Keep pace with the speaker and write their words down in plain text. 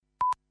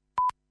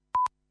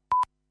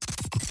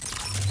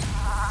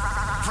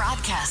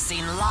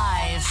Broadcasting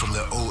live from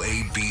the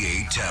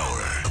OABA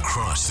Tower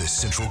across the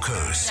Central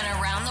Coast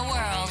and around the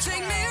world.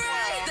 Take me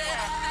right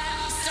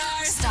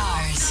there.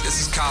 Stars.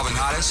 This is Calvin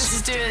Harris. This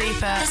is Dua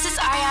Lipa. This is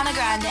Ariana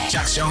Grande.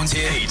 Jax Jones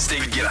here. Hey, it's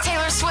David Guetta.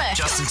 Taylor Swift.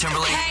 Justin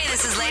Timberlake. Hey,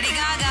 this is Lady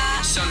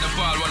Gaga. Son the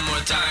ball one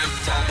more time.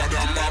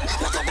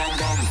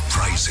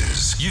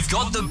 prizes. You've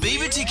got the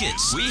Beaver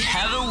tickets. We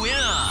have a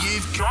winner.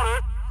 You've got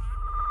it.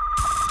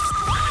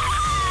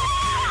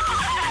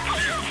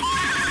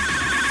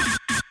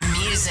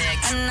 Music.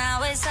 And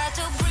now it's hard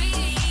to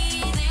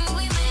breathe. And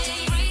we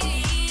may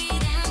breathe.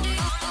 And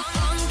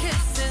one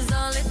kiss is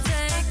all it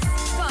takes.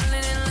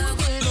 Falling in love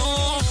with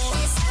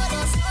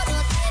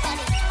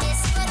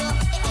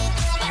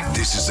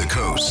This is the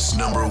Coast's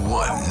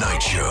 #1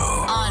 night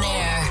show. On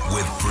air.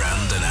 With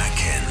Brandon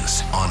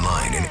Atkins.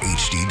 Online in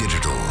HD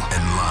digital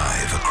and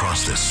live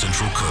across the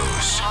Central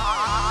Coast.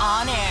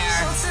 On air.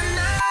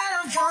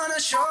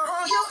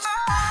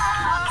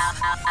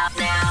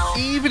 Now.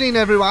 Evening,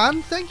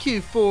 everyone. Thank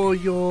you for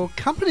your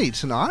company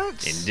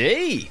tonight.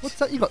 Indeed. What's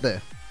that you got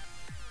there?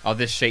 Oh,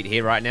 this sheet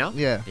here right now?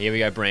 Yeah. Here we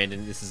go,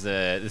 Brandon. This is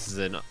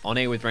an On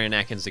Air with Brandon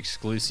Atkins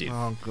exclusive.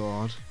 Oh,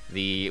 God.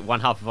 The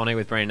one half of On Air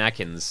with Brandon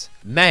Atkins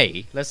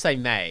may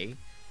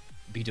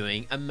be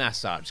doing a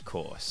massage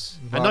course.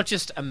 Right. And not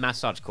just a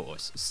massage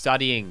course,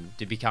 studying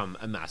to become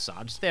a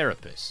massage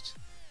therapist.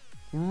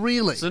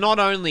 Really? So not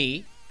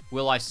only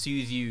will I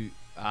soothe you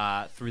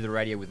through the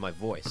radio with my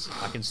voice,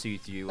 I can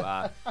soothe you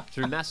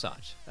through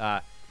massage.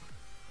 How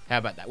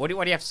about that? What do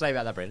you have to say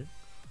about that, Brandon?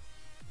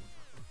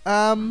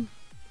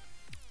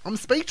 I'm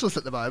speechless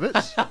at the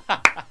moment.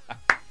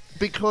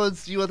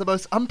 Because you are the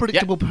most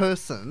unpredictable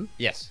person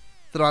Yes.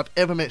 that I've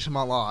ever met in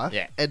my life.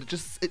 Yeah. And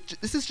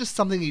this is just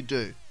something you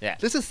do. Yeah.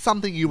 This is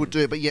something you would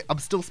do, but yet I'm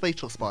still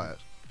speechless by it.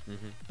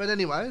 Mm-hmm. But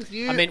anyways,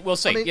 I mean, we'll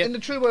see. Yeah. In the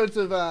true words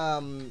of, I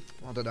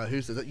don't know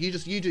who says it, you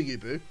do you,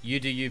 boo. You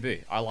do you, boo.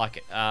 I like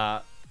it.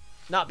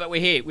 No, but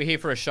we're here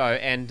for a show,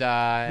 and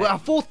Well, our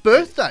 4th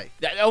birthday.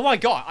 oh my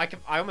god,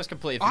 I almost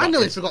completely forgot. I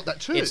nearly this. forgot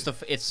that too.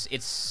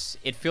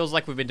 It feels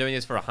like we've been doing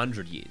this for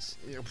 100 years.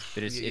 Yeah,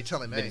 But it's you're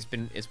telling me. But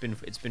it's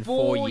been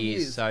 4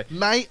 years. So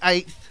May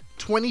 8th,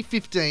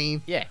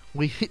 2015. yeah.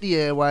 We hit the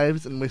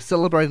airwaves and we're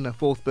celebrating our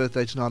 4th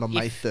birthday tonight on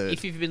May 3rd.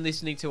 If you've been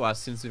listening to us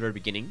since the very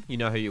beginning, you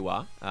know who you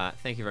are.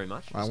 Thank you very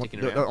much for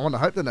sticking around. I want to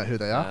hope they know who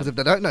they are, because if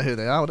they don't know who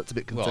they are, well, that's a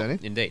bit Well, concerning.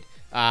 indeed.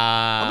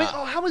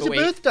 How was your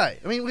birthday?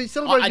 I mean, we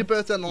celebrated your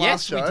birthday on the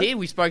last show. Yes, we did.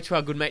 We spoke to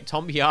our good mate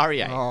Tom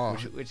Biarie. Oh.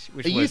 Which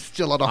Are you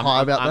still on a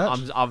high about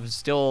that? I'm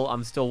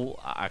still.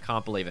 I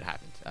can't believe it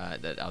happened.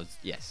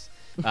 Yes.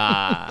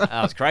 That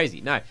was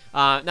crazy. No, it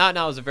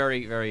was a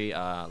very, very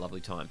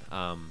lovely time.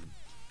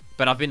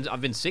 But I've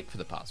been sick for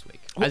the past week,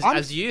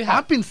 as you have.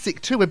 I've been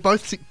sick too. We're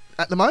both sick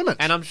at the moment.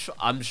 And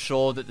I'm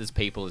sure that there's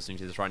people listening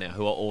to this right now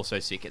who are also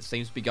sick. It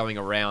seems to be going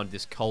around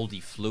this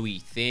coldy,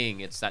 fluey thing.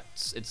 It's that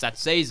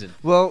season.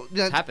 Well,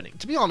 it's happening.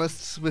 To be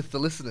honest with the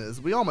listeners,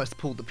 we almost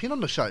pulled the pin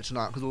on the show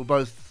tonight because we were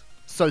both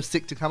so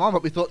sick to come on.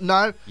 But we thought,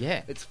 no,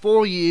 Yeah. it's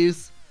 4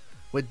 years.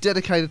 We're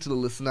dedicated to the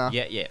listener.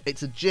 Yeah.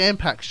 It's a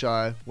jam-packed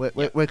show.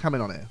 We're coming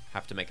on air.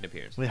 Have to make an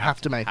appearance. We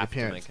have to make an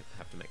appearance.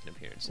 Have to make an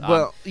appearance.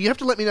 Well, you have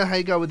to let me know how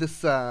you go with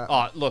this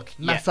Look,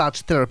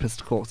 massage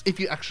therapist course, if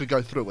you actually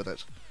go through with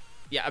it.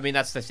 Yeah, I mean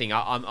that's the thing.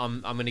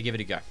 I'm going to give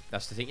it a go.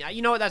 That's the thing.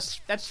 You know what? That's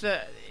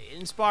the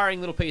inspiring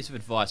little piece of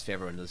advice for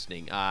everyone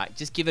listening.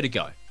 Just give it a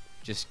go.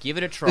 Just give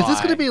it a try. Is this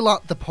going to be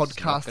like the It's not podcast?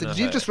 gonna Because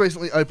you've hurt. just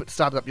recently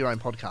started up your own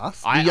podcast.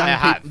 I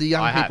have. The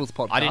Young I have. People's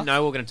Podcast. I didn't know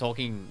we were going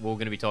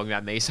to be talking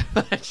about me so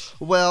much.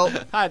 Well,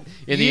 In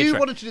the you intro.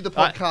 wanted to do the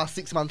podcast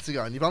 6 months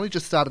ago, and you've only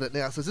just started it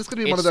now. So is this going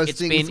to be one of those It's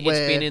things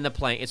where... it's been in the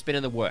plane. It's been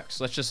in the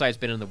works. Let's just say it's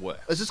been in the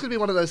works. Is this going to be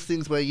one of those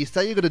things where you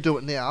say you're going to do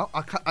it now,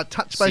 I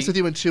touch base See- with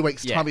you in 2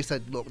 weeks' yeah. time, you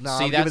said, look, no,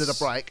 See, I'm giving it a that's-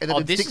 break, and then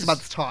oh, in this 6 is-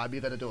 months' time,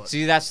 you're going to do it.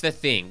 See, that's the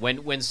thing. When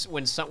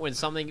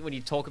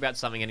you talk about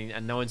something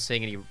and no one's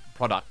seeing any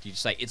product, you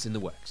just say it's in the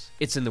works.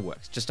 It's in the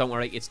works. Just don't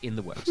worry, it's in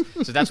the works.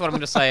 So that's what I'm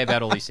going to say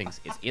about all these things.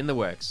 It's in the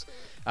works.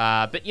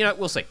 But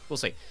we'll see.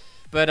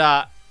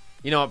 But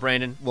you know what,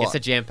 Brandon? What? It's a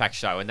jam-packed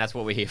show, and that's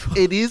what we're here for.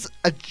 It is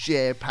a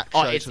jam-packed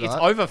show it's tonight.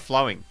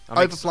 overflowing.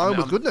 Overflowing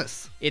with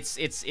goodness. It's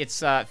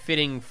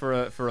fitting for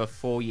a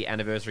 4-year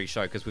anniversary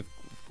show because we've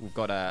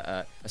got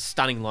a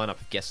stunning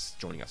lineup of guests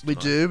joining us We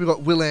tonight. do. We've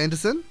got Will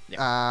Anderson,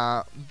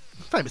 Yeah.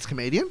 famous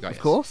comedian, Oh, of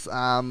yes. course.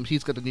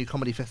 He's got a new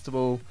comedy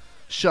festival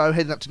show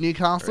heading up to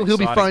Newcastle. Very He'll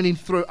be exciting. phoning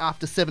through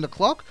after 7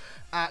 o'clock.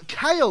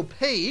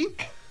 KLP,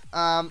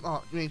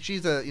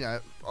 she's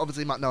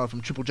obviously you might know her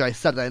from Triple J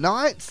Saturday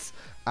Nights.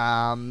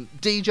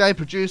 DJ,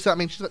 producer. I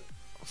mean, she's got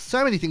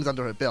so many things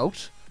under her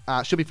belt.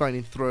 She'll be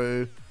phoning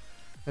through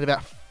in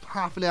about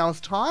half an hour's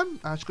time.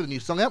 She's got a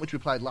new song out, which we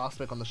played last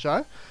week on the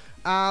show.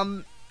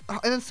 And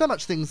then so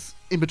much things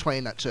in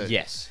between that too.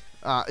 Yes.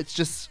 It's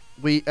just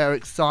we are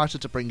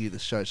excited to bring you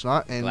this show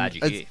tonight, and Glad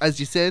you're here. as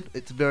you said,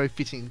 it's very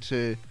fitting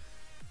to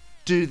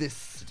do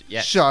this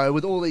Yes. show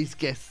with all these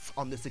guests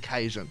on this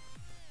occasion.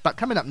 But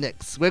coming up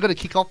next, we're going to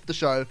kick off the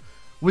show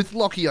with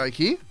Lockie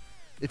Okie.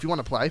 If you want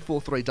to play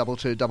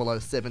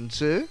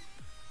 43220072,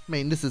 I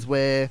mean, this is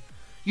where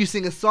you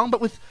sing a song,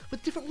 but with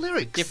different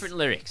lyrics. Different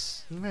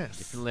lyrics. Yes.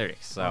 Different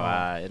lyrics.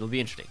 So it'll be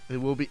interesting. It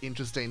will be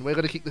interesting. We're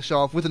going to kick the show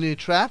off with a new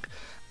track.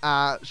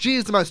 She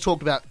is the most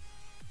talked about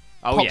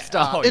pop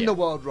star in the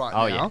world right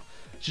now. Yeah.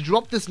 She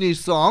dropped this new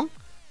song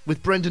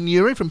with Brendan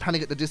Urie from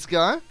Panic at the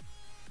Disco.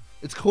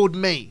 It's called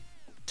Me.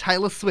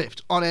 Taylor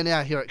Swift on air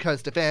now here at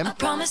Coast FM.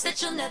 Promise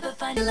that you'll never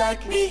find it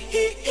like me.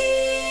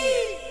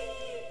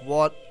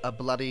 What a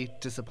bloody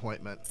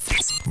disappointment.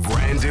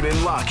 Brandon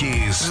and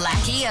Lockie's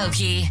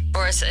Lackey-okey.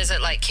 Or is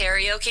it like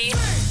karaoke?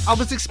 I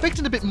was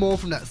expecting a bit more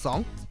from that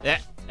song. Yeah.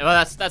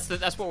 Well, that's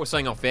what we're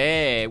saying off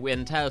air.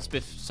 When Taylor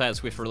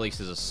Swift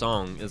releases a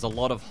song, there's a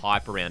lot of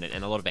hype around it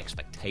and a lot of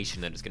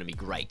expectation that it's going to be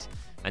great.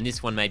 And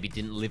this one maybe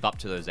didn't live up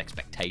to those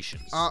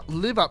expectations.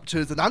 Live up to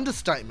is an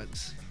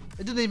understatement.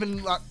 It didn't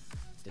even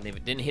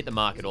Didn't hit the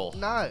mark at all.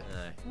 No.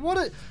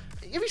 Have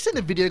you seen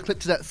the video clip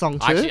to that song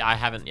too? Actually, I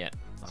haven't yet.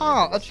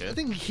 I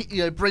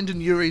think Brendan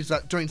Urie's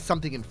doing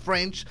something in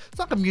French. It's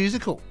like a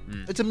musical.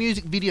 It's a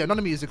music video, not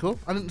a musical.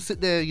 I didn't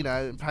sit there,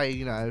 and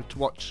pay, to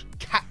watch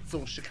Cats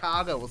or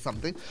Chicago or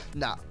something.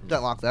 Nah,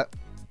 don't like that.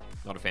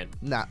 Not a fan.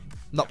 Nah,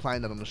 not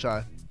playing that on the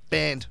show.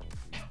 Banned.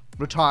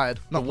 Retired.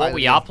 Not But what playing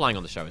we it are again. playing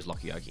on the show is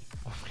Lackey-okey.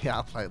 Yeah,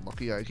 I'll play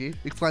Lackey-okey.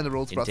 Explain the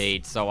rules for us.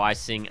 Indeed. So I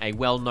sing a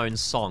well-known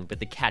song, but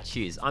the catch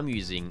is I'm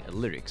using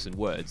lyrics and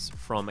words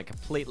from a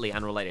completely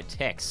unrelated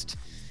text.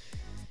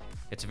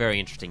 It's a very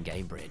interesting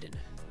game, Brandon.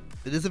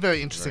 It is a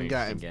very interesting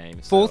Very game. interesting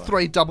game, so,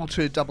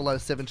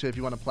 43220072 if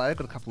you want to play. I've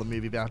got a couple of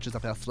movie vouchers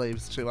up our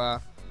sleeves to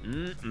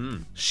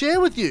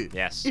share with you.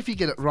 Yes. If you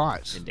get it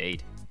right.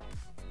 Indeed.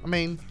 I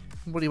mean,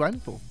 what are you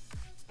waiting for?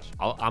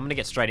 I'm going to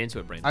get straight into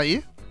it, Brandon. Are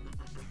you?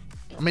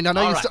 I mean, I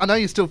know All you're right. I know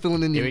you're still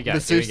filling in Here your we go.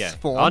 masseuse Here we go.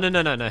 form. Oh,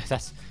 no.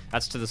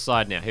 That's to the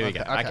side now. Here we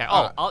go. Okay, Okay.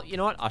 all right. You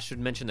know what? I should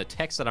mention the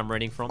text that I'm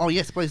reading from. Oh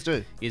yes, please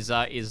do. Is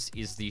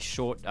the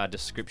short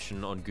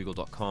description on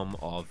Google.com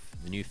of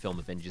the new film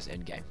Avengers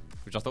Endgame,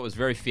 which I thought was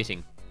very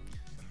fitting.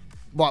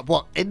 What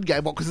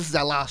Endgame? What? Because this is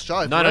our last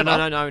show. No,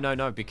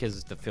 forever.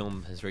 because the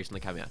film has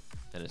recently come out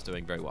and it's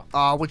doing very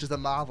well. Which is a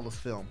marvelous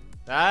film.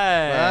 Hey,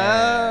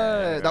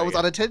 That very was good.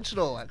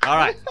 unintentional. Actually. All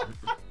right.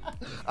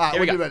 Alright, Here we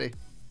when go. you ready?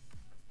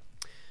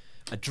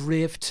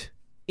 Adrift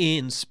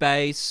in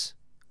space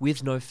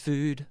with no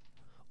food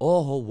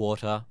or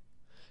water,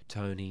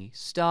 Tony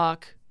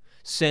Stark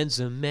sends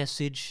a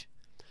message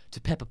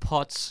to Pepper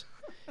Potts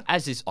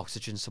as his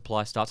oxygen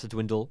supply starts to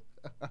dwindle.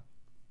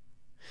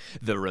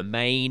 The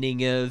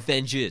remaining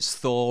Avengers,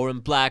 Thor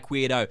and Black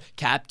Widow,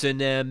 Captain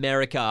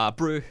America,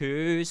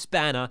 Bruce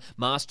Banner,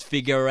 must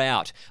figure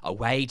out a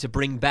way to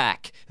bring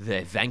back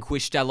their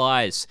vanquished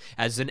allies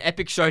as an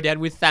epic showdown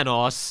with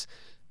Thanos.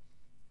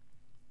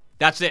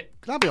 That's it.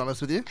 Can I be honest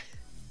with you?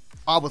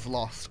 I was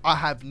lost. I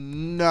have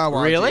no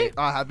Really? idea.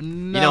 I have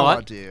no You know what?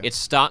 idea.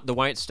 The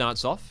way it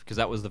starts off, because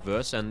that was the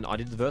verse, and I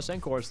did the verse and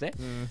chorus there.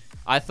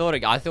 I thought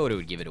it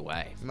would give it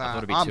away. I Nah, thought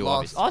it'd be I'm too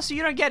lost. obvious. Oh, so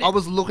you don't get it? I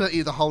was looking at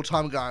you the whole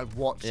time going,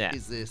 "What is yeah.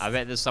 this?" I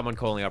bet there's someone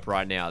calling up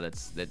right now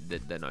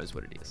that knows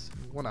what it is.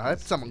 I want to hope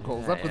someone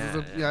calls up because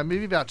Yeah, there's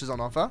movie vouchers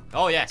on offer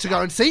Oh yeah. to go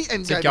and see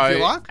Endgame to if go you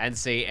like. and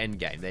see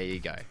Endgame. There you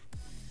go.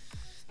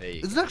 There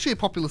you Is go. it actually a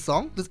popular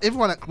song? Would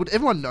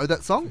everyone know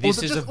that song? Or This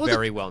it is just- a or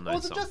very it- well-known or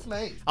was it song. just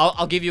me?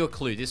 I'll give you a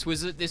clue. This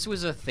was a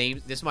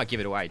theme. This might give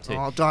it away too.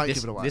 Oh, don't This-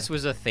 give it away. This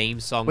was a theme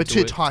song. We're to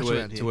too a, tight to, a,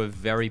 around here. to a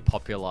very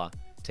popular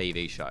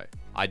TV show.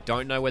 I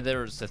don't know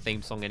whether it's a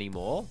theme song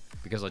anymore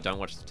because I don't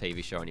watch the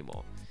TV show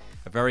anymore.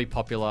 A very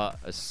popular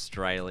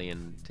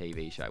Australian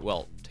TV show.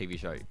 Well, TV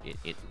show.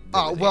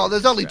 Oh well,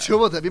 there's only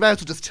two of them. You may as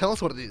well just tell us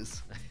what it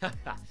is.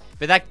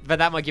 But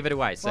that might give it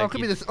away. So Well, if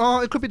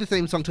it could be the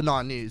theme song to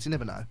 9 News. You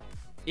never know.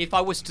 if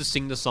I was to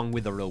sing the song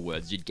with the real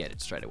words, you'd get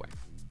it straight away.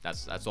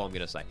 That's all I'm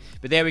gonna say.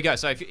 But there we go.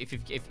 So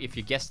if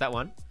you guessed that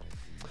one,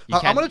 you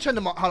I'm can. going to turn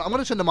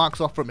the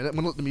mics off for a minute. I'm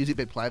going to let the music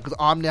bit play because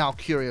I'm now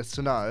curious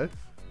to know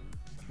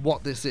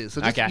what this is.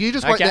 So just, Okay. you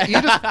just wait. Okay.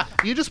 There,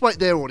 you just wait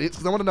there, audience,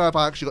 because I want to know if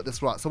I actually got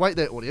this right. So wait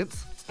there,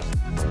 audience.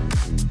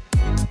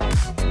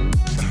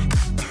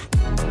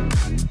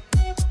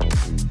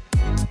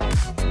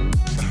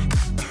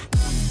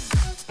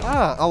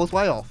 I was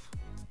way off.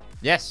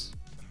 Yes.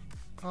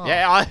 Oh.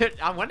 Yeah,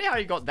 I wonder how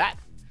you got that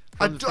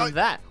from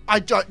that. I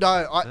don't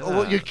know.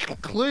 Well, your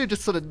clue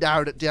just sort of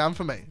narrowed it down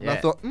for me. And I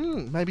Yeah. thought,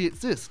 maybe it's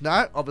this.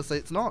 No, obviously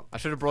it's not. I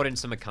should have brought in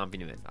some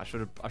accompaniment. I should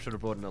have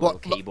brought in a little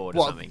keyboard or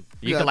what, something.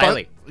 yeah,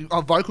 Ukulele.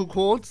 Vocal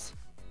cords,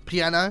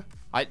 piano.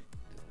 I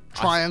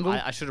Triangle?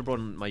 I should have brought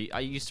in my. I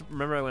used to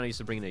remember when I used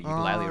to bring in a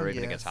ukulele or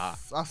even a yes. guitar.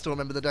 I still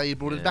remember the day you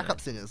brought in Yeah.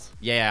 backup singers.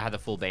 Yeah, I had the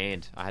full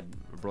band. I had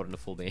brought in a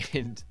full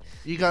band.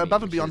 You go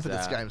above and Which beyond is, for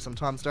this game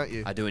sometimes, don't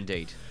you? I do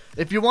indeed.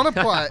 If you want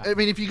to play, I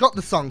mean, if you got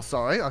the song,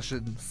 sorry, I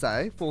should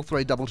say,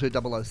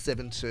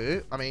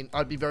 43220072. I mean,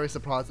 I'd be very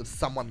surprised if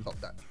someone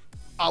got that.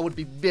 I would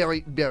be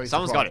very, very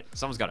Someone's got surprised. it.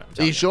 Someone's got it. I'm Are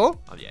telling you sure?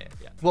 Oh, yeah.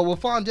 Well, we'll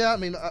find out.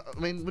 I mean,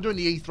 we're doing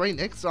the E3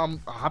 next, so I'll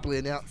happily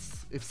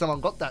announce if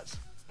someone got that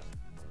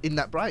in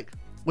that break,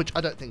 which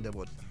I don't think they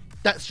would.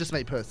 That's just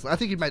me personally. I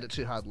think you've made it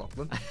too hard,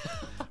 Lachlan,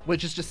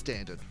 which is just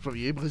standard for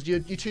you because you're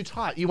too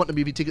tight. You want the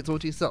movie tickets all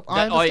to yourself.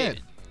 I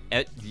understand.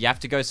 You have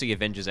to go see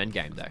Avengers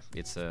Endgame though.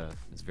 It's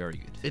very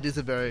good. It is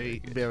a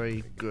very,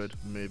 very good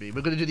movie.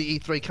 We're going to do the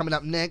E3 coming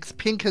up next.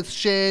 Pink has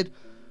shared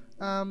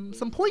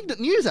some poignant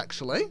news,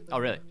 actually. Oh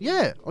really?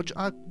 Yeah,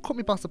 caught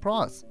me by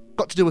surprise.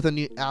 Got to do with a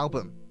new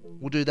album.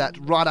 We'll do that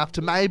right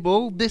after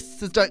Mabel.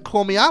 This is Don't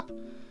Call Me Up.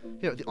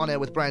 Here at the On Air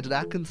with Brandon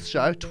Atkins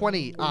show.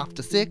 20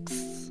 after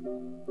 6.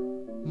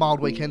 Mild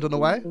weekend on the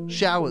way.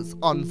 Showers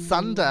on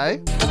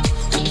Sunday.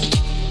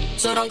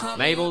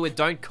 Mabel with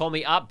Don't Call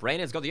Me Up.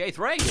 Brandon's got the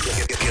E3.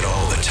 Get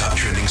all the top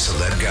trending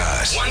celeb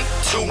guys 1,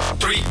 2,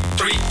 3,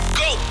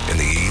 go! in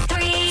the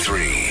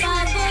E3.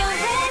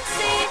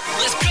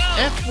 Let's go!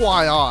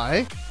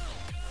 FYI,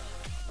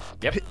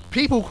 Yep.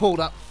 people called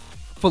up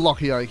for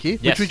Lokioki,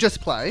 which Yes. we just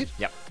played.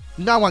 Yep.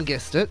 No one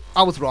guessed it.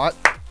 I was right,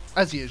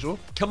 as usual.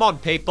 Come on,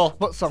 people.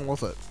 What song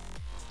was it?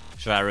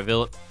 Should I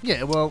reveal it?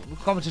 Yeah, well, the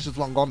competition's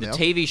long gone now.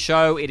 TV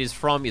show it is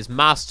from is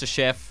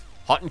MasterChef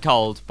Hot and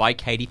Cold by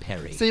Katy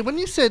Perry. See, when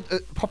you said a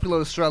popular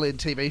Australian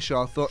TV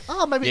show, I thought,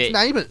 maybe it's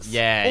Neighbours.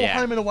 Yeah, Or yeah.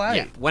 Home and Away.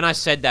 Yeah. When I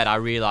said that, I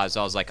realised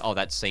I was like, oh,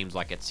 that seems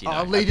like it's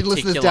a leading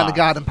listeners particular down the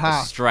garden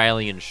path.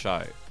 Australian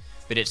show,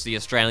 but it's the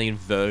Australian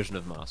version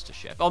of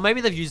MasterChef. Or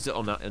maybe they've used it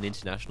on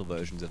international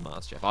versions of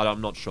MasterChef.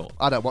 I'm not sure.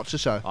 I don't watch the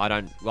show. I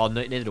don't. Well,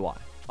 neither do I.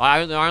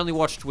 I only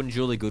watched when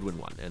Julie Goodwin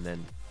won, and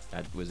then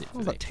that was it It for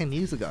was me. like 10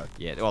 years ago.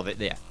 Yeah. Well,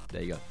 there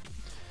you go.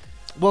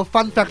 Well,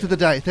 fun fact of the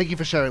day. Thank you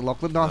for sharing,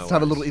 Lachlan. Nice No to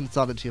have a worries. little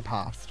insight into your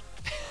past.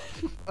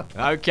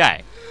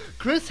 Okay.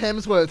 Chris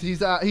Hemsworth,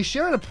 he's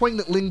sharing a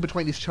poignant link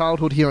between his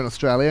childhood here in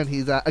Australia and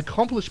his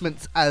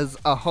accomplishments as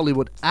a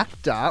Hollywood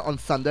actor. On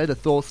Sunday, the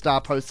Thor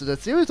star posted a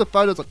series of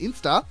photos on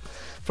Insta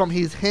from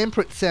his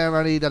handprint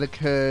ceremony that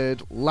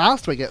occurred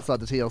last week outside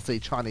the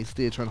TLC Chinese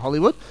Theatre in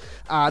Hollywood.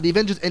 The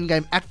Avengers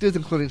Endgame actors,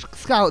 including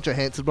Scarlett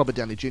Johansson, Robert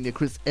Downey Jr.,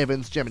 Chris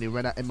Evans, Jeremy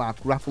Renner, and Mark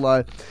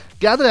Ruffalo,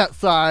 gathered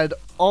outside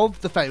of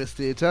the famous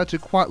theatre to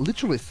quite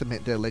literally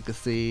cement their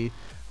legacy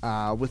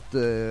with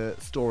the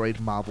storied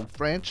Marvel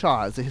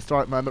franchise. The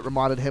historic moment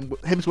reminded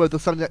Hemsworth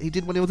of something that he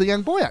did when he was a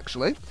young boy,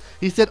 actually.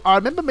 He said, I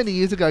remember many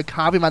years ago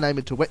carving my name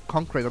into wet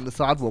concrete on the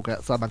sidewalk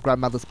outside my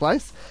grandmother's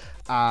place.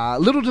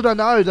 Little did I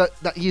know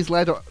that years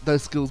later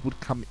those skills would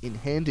come in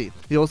handy.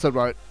 He also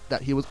wrote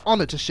that he was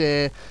honoured to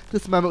share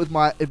this moment with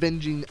my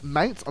avenging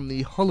mates on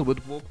the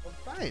Hollywood Walk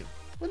of Fame.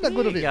 Wasn't that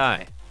good of There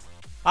him? you go.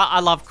 I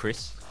love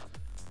Chris.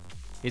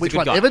 He's Which a good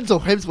one, guy. Evans or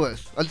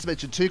Hemsworth? I just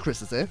mentioned two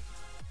Chris's there.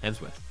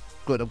 Hemsworth.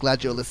 Good, I'm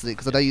glad you're listening,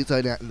 because I know you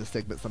zone out in this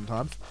segment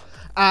sometimes.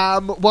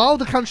 While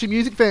the country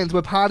music fans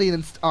were partying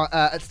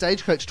at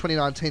Stagecoach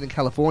 2019 in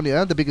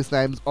California, the biggest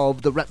names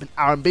of the rap and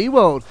R&B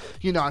world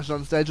united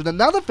on stage at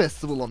another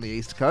festival on the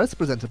East Coast,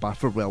 presented by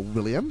Pharrell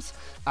Williams.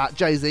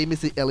 Jay-Z,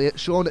 Missy Elliott,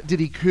 Sean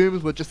Diddy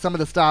Coombs were just some of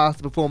the stars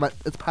to perform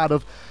as part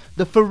of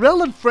the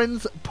Pharrell and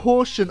Friends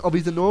portion of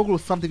his inaugural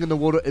Something in the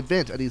Water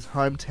event at his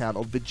hometown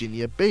of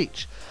Virginia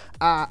Beach.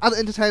 Other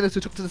entertainers who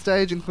took to the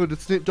stage included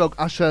Snoop Dogg,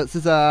 Usher,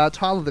 SZA,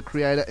 Tyler the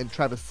Creator, and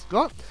Travis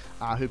Scott,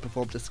 who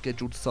performed a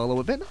scheduled solo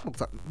event.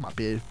 Looks like it might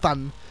be a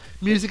fun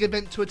music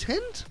event to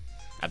attend.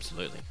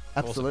 Absolutely.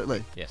 Absolutely.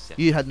 Awesome. Yes.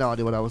 You had no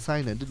idea what I was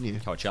saying then, didn't you?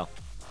 Coachella.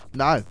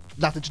 No,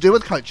 nothing to do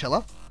with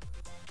Coachella.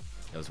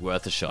 It was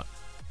worth a shot.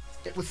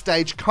 It was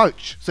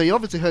Stagecoach. So you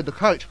obviously heard the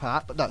coach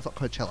part, but no, it's not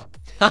Coachella.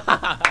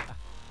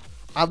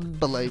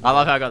 Unbelievable. I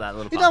love how I got that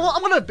little You part. know what?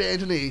 I'm going to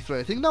abandon the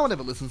E3 thing. No one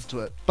ever listens to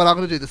it. But I'm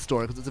going to do the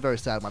story because it's a very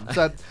sad one.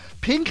 So,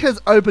 Pink has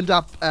opened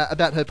up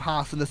about her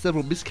past and the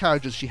several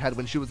miscarriages she had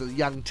when she was a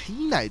young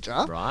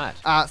teenager. Right.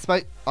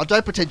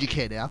 Don't pretend you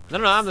care now.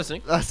 No, I'm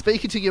listening.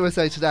 Speaking to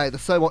USA Today, the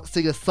So What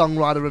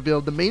singer-songwriter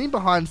revealed the meaning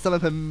behind some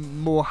of her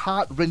more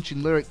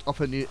heart-wrenching lyrics off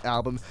her new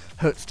album,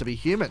 Hurts to Be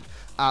Human.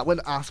 When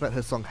asked about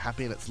her song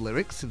Happy and its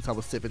lyrics, since I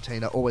was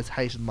 17, I always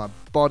hated my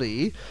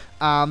body.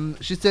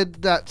 She said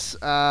that,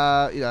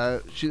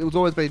 it was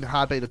always been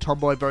hard being a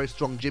tomboy, very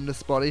strong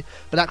gymnast body.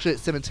 But actually at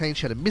 17,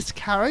 she had a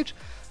miscarriage,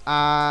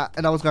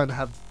 and I was going to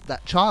have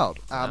that child.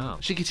 Wow.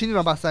 She continued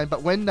on by saying,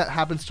 but when that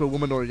happens to a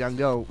woman or a young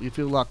girl, you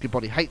feel like your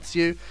body hates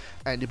you,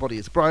 and your body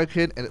is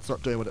broken, and it's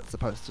not doing what it's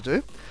supposed to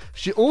do.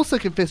 She also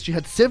confessed she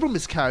had several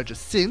miscarriages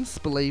since,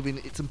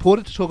 believing it's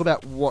important to talk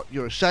about what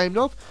you're ashamed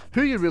of,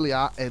 who you really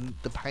are, and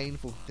the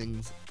painful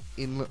things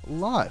in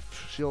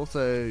life. She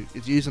also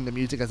is using the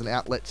music as an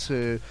outlet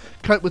to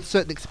cope with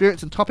certain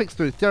experiences and topics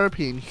through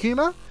therapy and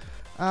humour.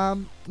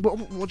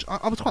 Which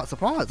I was quite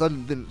surprised. I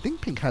didn't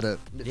think Pink had a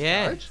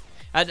Yeah. miscarriage.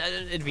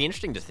 It'd be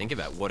interesting to think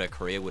about what her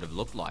career would have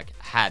looked like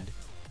had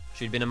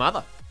she'd been a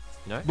mother.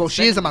 You know? Well,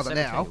 she is a 17 mother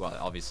now. Well,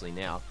 obviously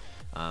now.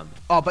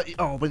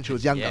 When she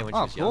was younger. Yeah, when she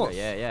Oh, was of younger. course.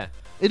 Yeah.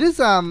 It is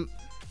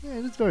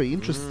it is very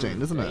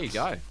interesting, isn't it? There you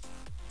go.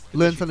 You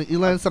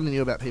learn something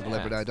new about people Yeah.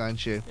 every day,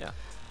 don't you? Yeah.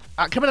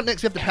 Coming up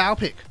next, we have the power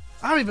pick.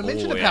 I haven't even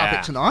mentioned the power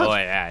pick tonight. Oh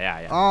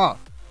yeah. Oh,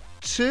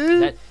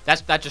 two.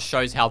 That just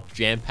shows how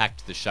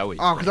jam-packed the show is.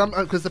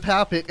 Because the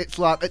power pick, it's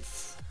like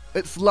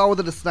it's lower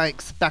than a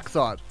snake's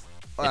backside,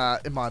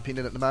 in my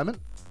opinion, at the moment.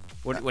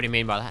 What do you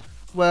mean by that?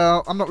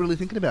 Well, I'm not really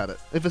thinking about it.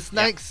 If a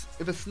snake's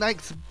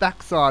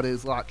backside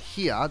is like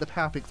here, the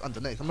power pick's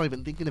underneath. I'm not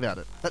even thinking about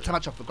it. That's how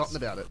much I've forgotten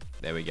about it.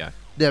 There we go.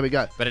 There we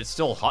go. But it's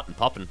still hot and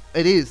popping.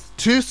 It is.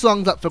 2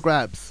 songs up for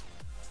grabs.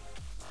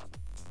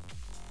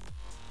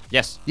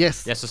 Yes.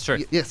 Yes. Yes, it's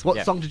true. Yes. What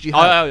Yeah. song did you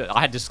have? I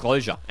had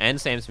Disclosure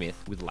and Sam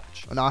Smith with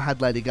Latch. And I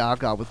had Lady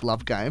Gaga with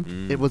Love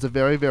Game. It was a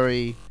very,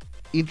 very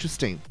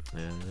interesting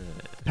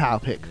power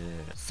pick,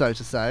 so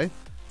to say.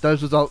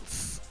 Those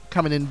results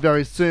coming in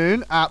very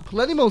soon.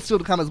 Plenty more still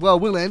to come as well.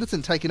 Will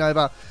Anderson taking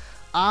over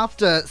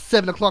after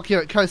 7 o'clock here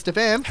at Coast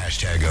FM.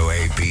 Hashtag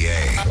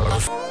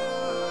OAPA.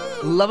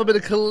 Love a bit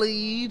of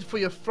Khalid for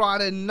your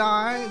Friday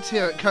night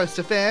here at Coast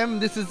FM.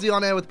 This is the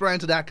On Air with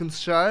Brandon Atkins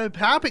show.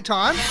 Power pick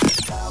time.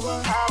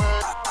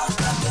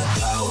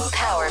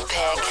 Power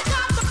pick.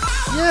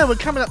 Yeah, we're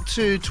coming up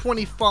to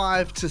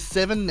 25 to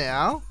 7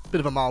 now. Bit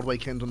of a mild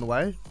weekend on the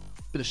way.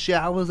 Bit of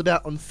showers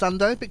about on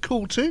Sunday. Bit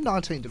cool too,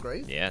 19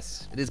 degrees.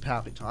 Yes. It is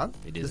power pick time.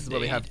 It is This is where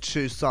we indeed. have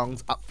 2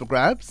 songs up for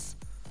grabs.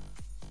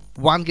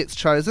 One gets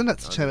chosen.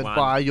 That's determined one.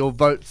 by your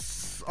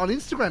votes on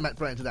Instagram at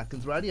Brandon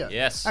Atkins Radio.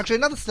 Yes. Actually,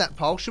 another snap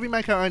poll. Should we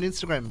make our own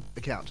Instagram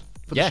account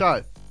for the Yeah.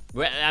 show?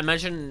 Well,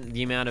 imagine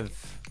the amount of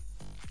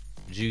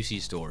juicy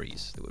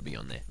stories that would be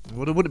on there.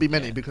 Well, it wouldn't be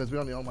many Yeah. because we're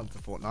only on once a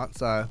fortnight,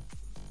 so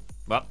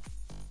Well,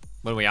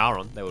 when we are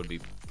on, it'd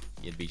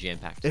be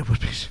jam-packed. it would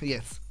be,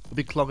 yes, it'd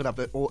be clogging up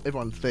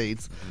everyone's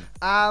feeds.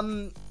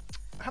 Mm-hmm.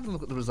 Have a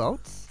look at the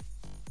results.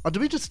 Oh, did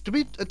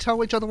we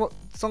tell each other what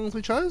songs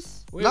we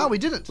chose? No, we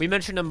didn't. We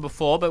mentioned them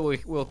before, but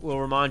we'll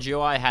remind you.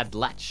 I had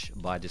Latch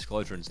by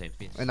Disclosure and Sam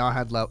Smith. And I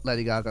had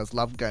Lady Gaga's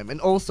Love Game. And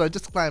also,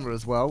 disclaimer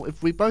as well,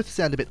 if we both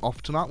sound a bit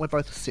off tonight, we're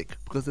both sick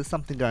because there's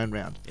something going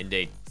round.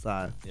 Indeed.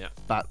 So, Yeah.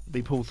 but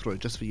we pull through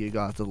just for you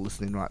guys that are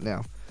listening right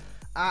now.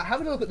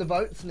 Having a look at the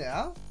votes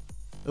now.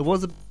 It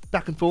was a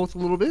back and forth a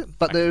little bit,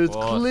 but Back and there's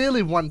forth.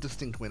 clearly one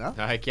distinct winner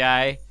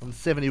Okay. on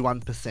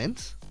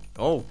 71%.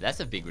 Oh, that's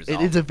a big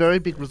result. It is a very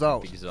big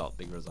result. Big result.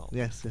 Big result.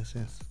 Yes.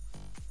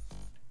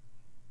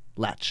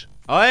 Latch.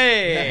 Oh,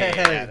 Hey.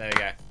 yeah, there we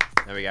go.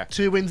 There we go.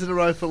 2 wins in a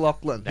row for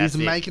Lachlan. That's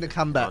He's it. making a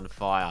comeback. On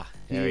fire.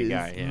 There He we go.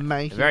 is Yeah.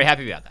 making- Very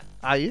happy about that.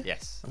 Are you?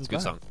 Yes. It's a Okay.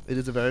 good song. It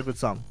is a very good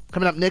song.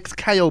 Coming up next,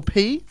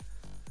 KLP.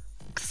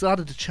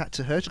 Excited to chat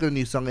to her. She's got a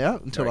new song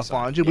out, Until Very I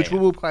excited. Find You, Yeah, which yeah. we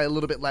will play a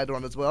little bit later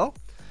on as well.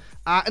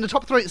 And the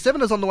top 3 at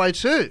 7 is on the way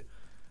too.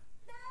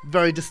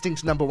 Very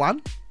distinct number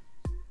 1.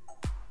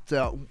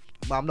 So,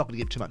 well, I'm not going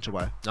to give too much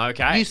away.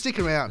 Okay. You stick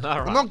around. All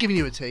right. I'm not giving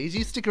you a tease.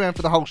 You stick around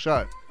for the whole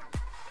show.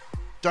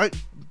 Don't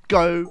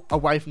go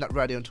away from that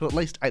radio until at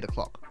least 8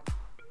 o'clock.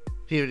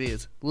 Here it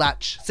is.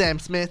 Latch, Sam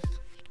Smith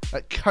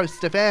at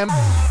Coast FM.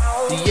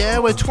 Yeah,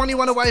 we're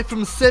 21 away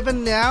from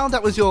 7 now.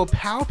 That was your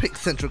Power Pick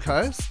Central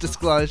Coast.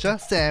 Disclosure,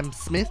 Sam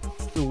Smith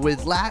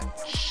with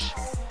Latch.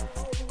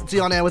 It's the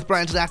On Air with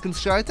Brandon Atkins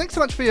show. Thanks so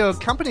much for your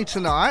company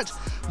tonight.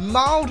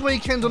 Mild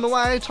weekend on the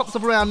way. Tops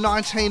of around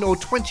 19 or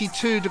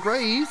 22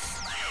 degrees.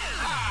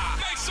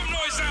 Make some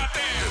noise out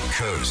there. The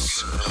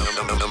Coast's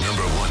number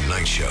 1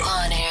 night show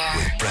On air.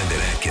 with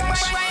Brandon Atkins.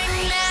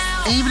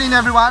 Evening,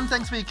 everyone.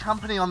 Thanks for your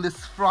company on this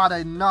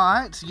Friday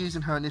night.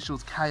 Using her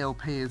initials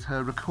KLP as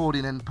her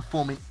recording and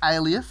performing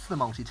alias, the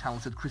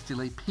multi-talented Christy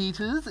Lee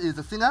Peters is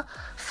a singer,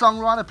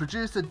 songwriter,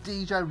 producer,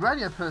 DJ,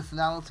 radio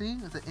personality.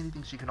 Is there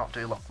anything she cannot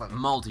do, Lachlan?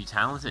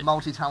 Multi-talented.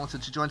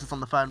 Multi-talented. She joins us on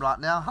the phone right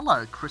now.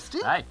 Hello, Christy.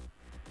 Hey.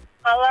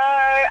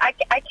 Hello,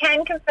 I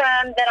can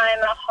confirm that I'm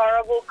a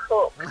horrible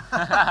cook.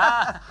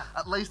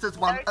 At least there's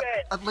one. No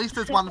good. At least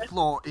there's one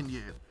flaw in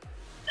you.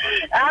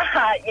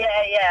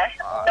 Yeah.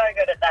 No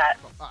good at that.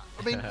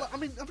 I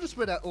mean, I've just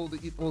read out all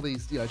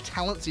these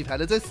talents you've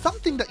had. Is there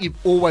something that you've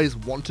always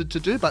wanted to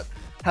do but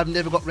have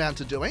never got round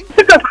to doing?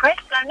 That's a good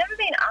question. I've never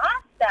been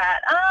asked that.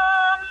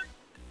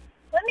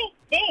 Let me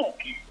think.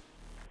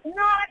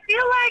 No, I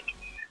feel like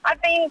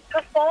I've been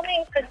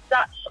performing for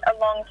such a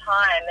long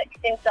time, that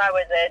since I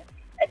was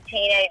a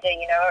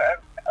teenager,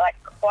 like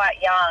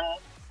quite young,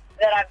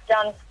 that I've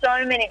done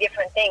so many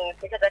different things,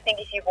 because I think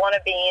if you want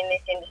to be in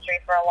this industry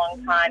for a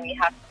long time, you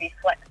have to be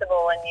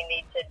flexible and you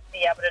need to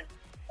be able to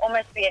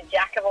almost be a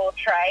jack of all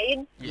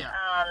trades. Yeah.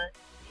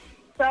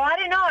 So I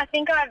don't know, I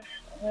think I've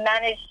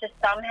managed to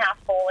somehow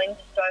fall into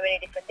so many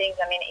different things.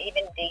 I mean,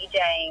 even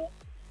DJing,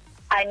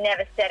 I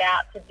never set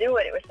out to do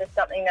it. It was just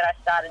something that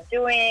I started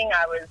doing.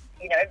 I was,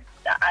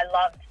 I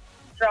loved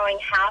throwing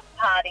house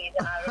parties,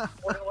 and I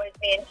would always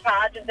be in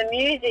charge of the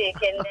music,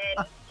 and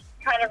then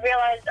kind of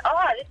realised,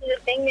 this is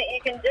a thing that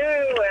you can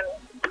do, and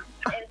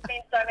it's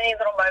been so many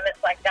little moments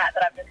like that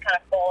I've just kind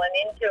of fallen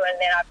into, and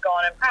then I've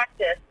gone and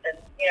practiced and,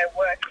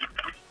 worked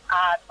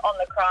on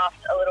the craft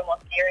a little more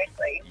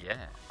seriously.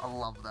 Yeah. I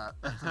love that.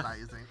 That's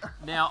amazing.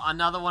 Now,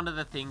 another one of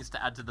the things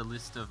to add to the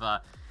list of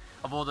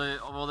all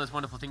those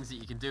wonderful things that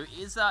you can do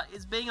is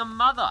being a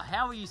mother.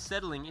 How are you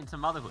settling into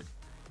motherhood?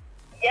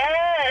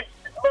 Yes.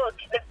 Look,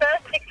 the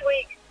first 6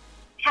 weeks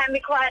can be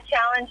quite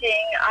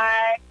challenging.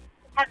 I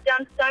have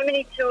done so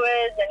many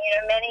tours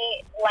and,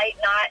 many late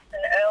nights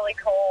and early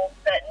calls,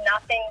 but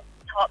nothing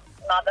tops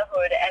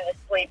motherhood and the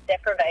sleep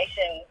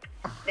deprivation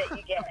that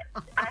you get.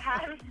 I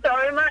have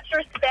so much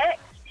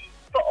respect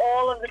for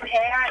all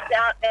parents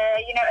out there,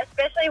 you know,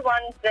 especially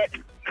ones that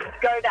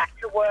go back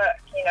to work,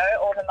 you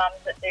know, all the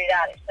mums that do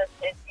that. It's just,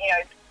 you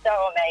know,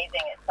 so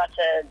amazing. It's such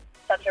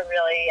a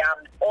really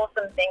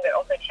awesome thing, but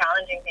also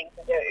challenging thing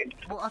to do.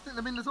 Well, I think,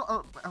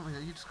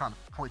 you just kind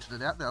of pointed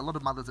it out there. A lot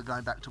of mothers are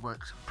going back to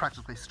work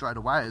practically straight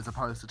away as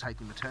opposed to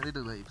taking maternity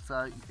leave.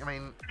 So, I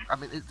mean,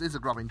 it is a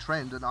growing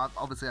trend, and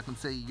obviously I can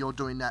see you're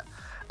doing that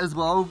as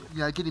well, you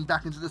know, getting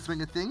back into the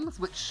swing of things,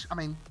 which, I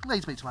mean,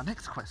 leads me to my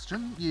next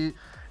question.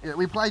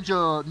 We played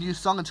your new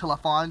song, Until I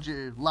Find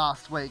You,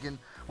 last week, and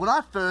when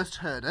I first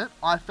heard it,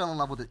 I fell in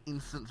love with it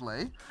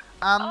instantly.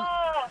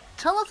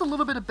 Tell us a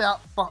little bit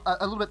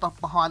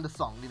behind the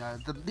song, you know,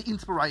 the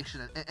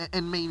inspiration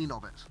and meaning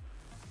of it.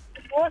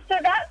 Well, so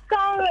that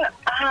song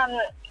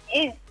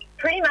is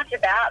pretty much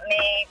about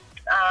me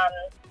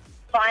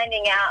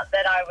finding out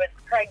that I was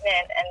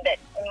pregnant and that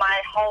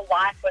my whole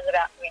life was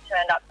about to be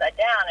turned upside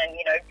down and,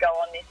 you know, go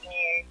on this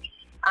new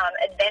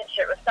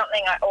adventure. It was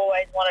something I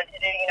always wanted to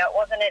do. You know, it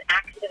wasn't an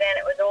accident.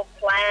 It was all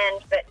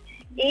planned. But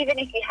even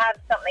if you have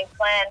something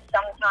planned,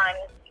 sometimes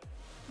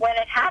when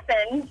it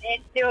happens, you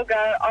still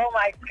go, oh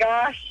my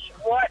gosh,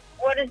 what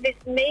does this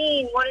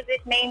mean? What does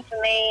this mean for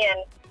me?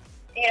 And,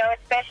 you know,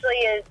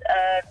 especially as,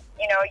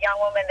 you know, a young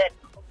woman that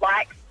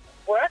likes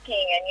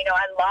working and, you know,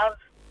 I love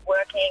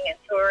working and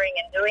touring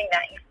and doing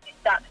that, you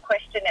start to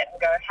question it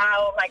and go,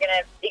 how am I going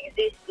to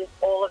exist as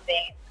all of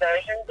these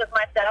versions of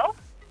myself?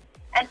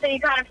 And so you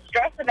kind of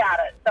stress about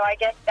it. So I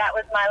guess that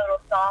was my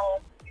little song,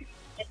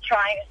 just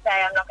trying to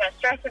say I'm not going to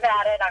stress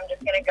about it. I'm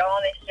just going to go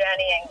on this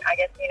journey and I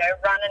guess, you know,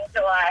 run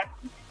until I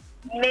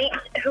meet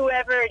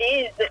whoever it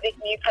is that this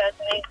new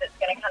person is that's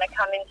going to kind of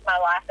come into my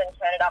life and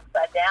turn it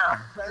upside down.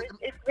 So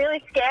it's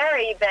really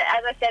scary, but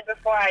as I said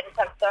before, I just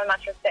have so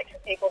much respect for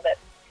people that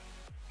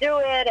do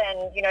it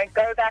and, you know,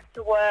 go back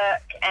to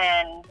work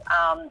and,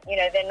 you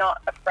know, they're not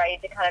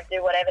afraid to kind of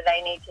do whatever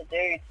they need to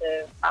do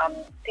to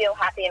feel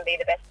happy and be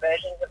the best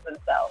versions of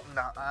themselves.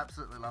 No, I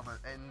absolutely love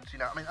it. And, you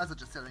know, I mean, as I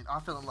just said, I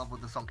fell in love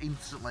with the song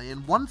instantly.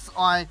 And once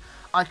I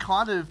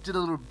kind of did a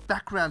little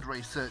background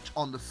research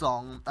on the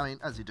song, I mean,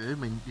 as you do, I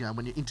mean, you know,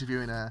 when you're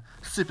interviewing a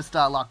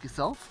superstar like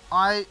yourself,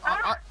 I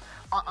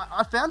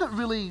found it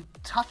really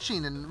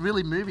touching and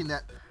really moving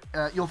that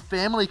your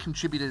family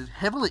contributed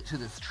heavily to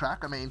this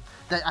track. I mean,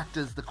 they act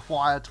as the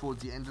choir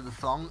towards the end of the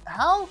song.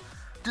 How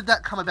did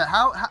that come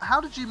about?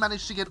 How did you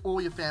manage to get all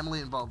your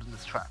family involved in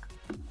this track?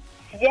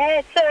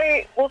 Yeah,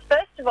 so, well,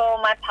 first of all,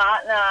 my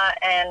partner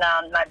and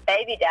my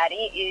baby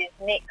daddy is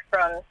Nick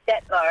from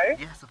Stepmo.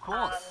 Yes, of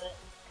course.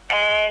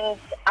 And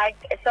I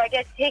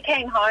guess he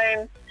came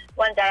home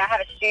one day. I have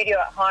a studio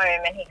at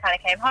home, and he kind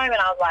of came home, and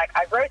I was like,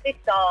 I wrote this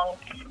song,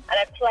 and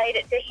I played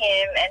it to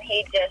him, and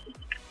he just,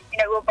 you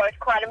know, we were both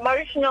quite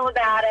emotional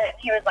about it.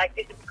 He was like,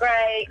 this is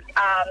great.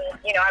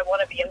 You know, I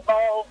want to be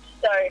involved.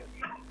 So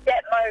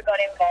Stepmo got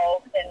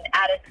involved and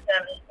added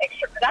some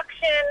extra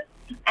production.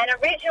 And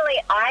originally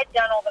I'd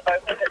done all the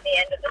vocals at the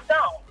end of the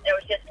song. It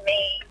was just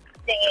me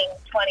singing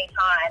 20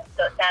 times.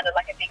 So it sounded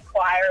like a big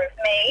choir of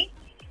me.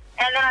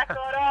 And then I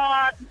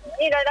thought,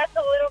 you know, that's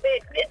a little bit,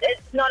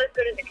 it's not as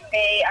good as it can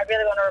be. I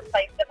really want to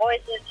replace the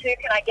voices. Who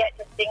can I get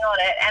to sing on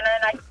it? And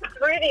then I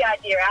threw the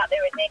idea out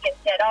there with Nick and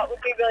said, it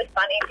would be really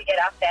funny to get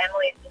our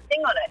families to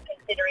sing on it,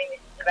 considering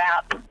this is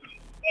about,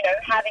 you know,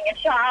 having a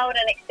child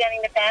and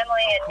extending the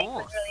family. And Nick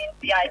was really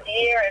into the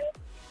idea. And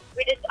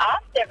we just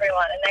asked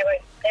everyone, and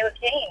they were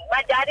keen.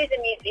 My dad is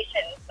a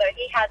musician, so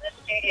he has a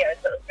studio,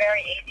 so it was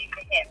very easy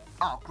for him.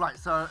 Oh, great!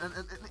 So an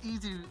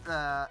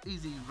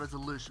easy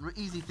resolution,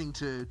 easy thing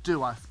to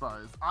do, I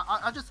suppose.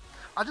 I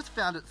just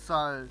found it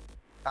so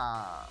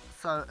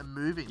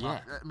moving. Yeah,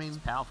 like, I mean, it's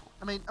powerful.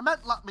 I mean,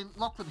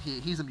 Lachlan here,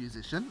 he's a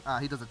musician.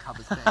 He does a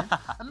covers band.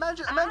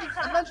 Imagine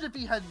if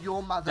he had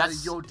your mother,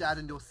 your dad,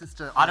 and your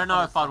sister. I don't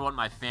know if I'd want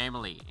my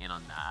family in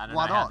on that. I don't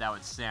know how that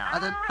would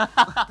sound.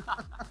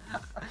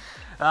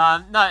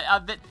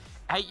 But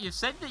hey, you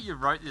said that you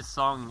wrote this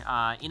song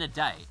in a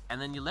day,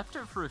 and then you left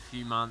it for a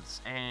few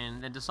months,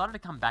 and then decided to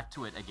come back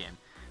to it again.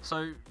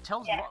 So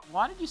tell us,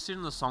 why did you sit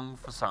on the song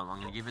for so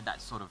long and give it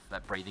that sort of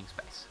that breathing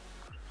space?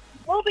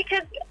 Well,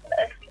 because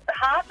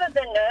half of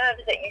the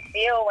nerves that you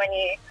feel when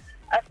you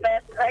are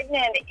first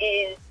pregnant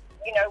is,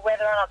 you know,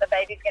 whether or not the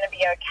baby's going to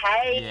be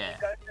okay. Yeah.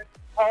 You go through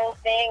the whole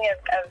thing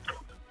of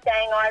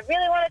saying, I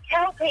really want to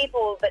tell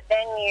people, but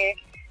then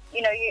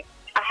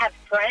I have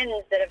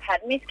friends that have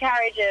had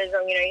miscarriages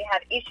or, you know, you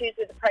have issues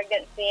with the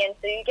pregnancy, and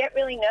so you get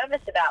really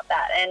nervous about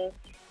that. And,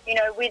 you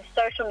know, with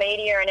social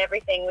media and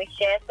everything, we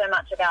share so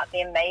much about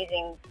the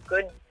amazing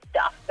good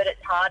stuff, but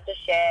it's hard to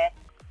share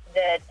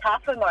the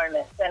tougher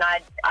moments, and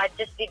I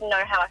just didn't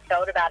know how I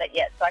felt about it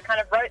yet. So I kind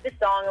of wrote the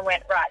song and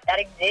went, right, that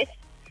exists.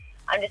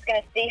 I'm just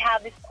going to see how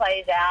this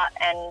plays out,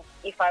 and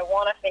if I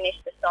want to finish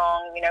the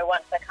song, you know,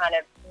 once I kind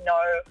of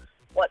know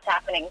what's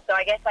happening. So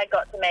I guess I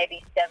got to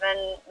maybe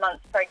 7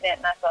 months pregnant,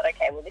 and I thought,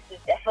 okay, well, this is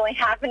definitely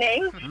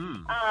happening.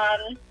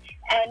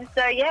 And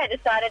so, yeah,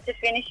 decided to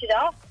finish it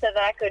off so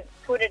that I could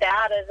put it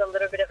out as a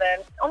little bit of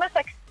almost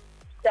like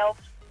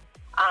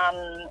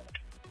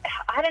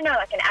I don't know,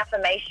 like an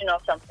affirmation or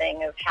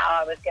something of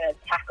how I was going to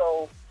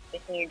tackle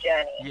this new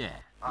journey. Yeah.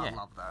 I yeah.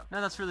 love that.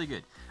 No, that's really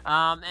good.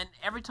 And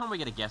every time we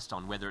get a guest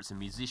on, whether it's a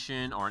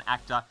musician or an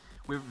actor,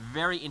 we're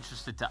very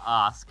interested to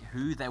ask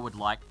who they would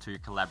like to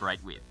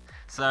collaborate with.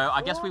 So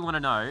I guess we want to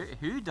know,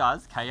 who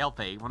does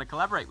KLP want to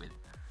collaborate with?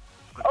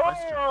 Good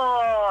question.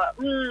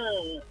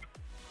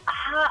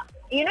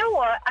 You know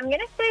what? I'm going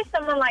to say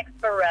someone like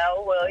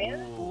Pharrell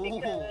Williams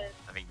because,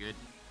 That'd be good.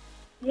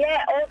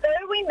 yeah,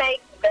 although we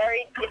make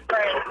very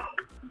different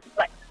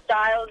like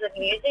styles of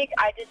music,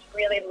 I just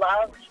really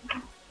loved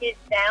his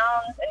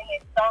sounds and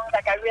his songs.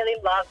 Like I really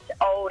loved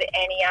old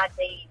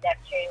NERD,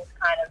 Neptune's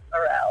kind of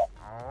Pharrell.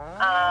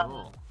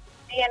 Cool.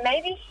 Yeah,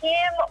 maybe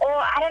him or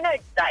I don't know,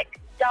 like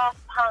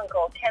Daft Punk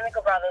or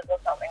Chemical Brothers or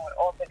something would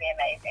also be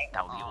amazing.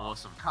 That would be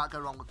awesome. Can't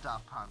go wrong with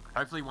Daft Punk.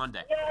 Hopefully one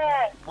day.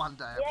 Yeah. One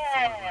day,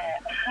 Yeah.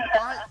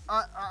 absolutely.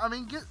 I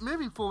mean,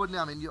 moving forward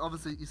now, I mean, you're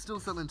still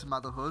settling into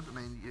motherhood. I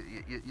mean,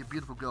 your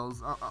beautiful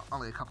girl's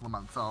only a couple of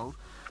months old.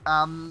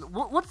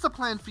 What's the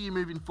plan for you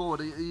moving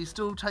forward? Are you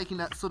still taking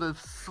that sort of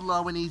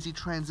slow and easy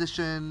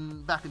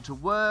transition back into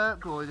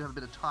work, or you have a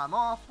bit of time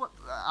off? What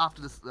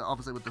after this,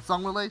 obviously with the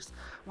song release?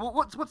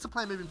 What's the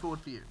plan moving forward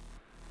for you?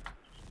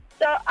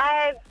 So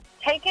I've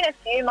taken a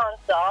few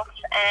months off,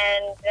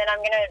 and then I'm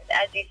going to,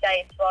 as you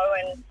say, slow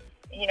and,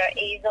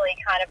 easily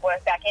kind of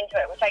work back into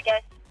it, which I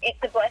guess it's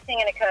a blessing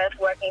and a curse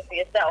working for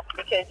yourself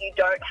because you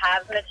don't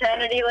have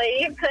maternity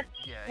leave.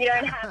 You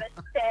don't have a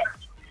set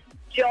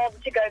job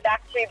to go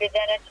back to, but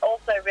then it's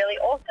also really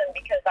awesome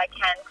because I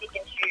can pick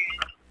and choose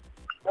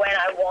when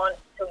I want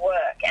to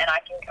work, and I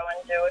can go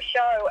and do a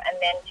show and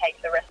then take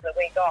the rest of the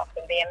week off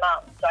and be a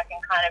mum. So I can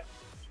kind of,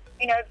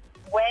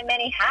 wear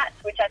many hats,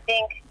 which I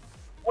think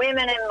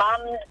women and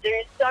mums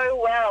do so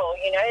well.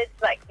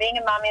 It's like being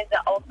a mum is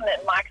the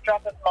ultimate mic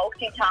drop of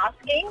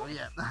multitasking. Oh,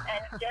 yeah.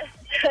 And just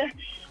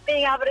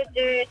being able to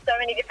do so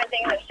many different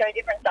things and show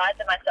different sides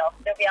of myself.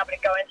 Still be able to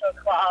go into a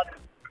club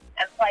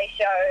and play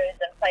shows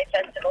and play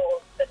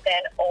festivals, but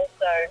then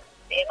also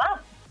be a mum.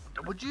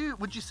 Would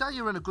you say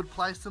you're in a good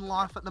place in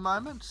life at the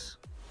moment?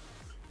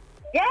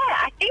 Yeah,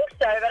 I think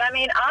so. But I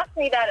mean, ask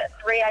me that at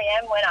 3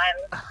 a.m. when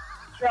I'm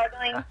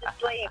struggling to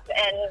sleep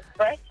and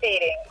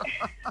breastfeeding.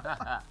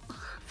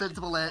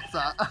 Sensible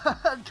answer.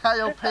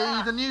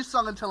 KLP, the new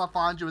song Until I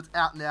Find You is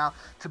out now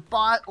to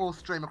buy or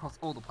stream across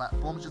all the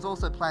platforms. She's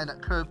also playing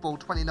at Curveball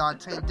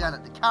 2019 down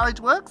at the Carriage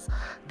Works.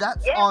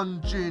 That's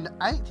on June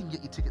 8th. You can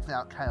get your tickets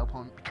now at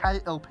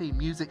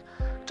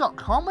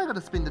klpmusic.com. We're going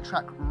to spin the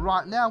track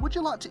right now. Would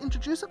you like to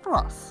introduce it for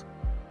us?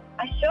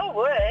 I sure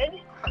would.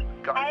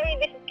 Hey,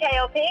 this is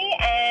KLP,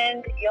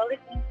 and you're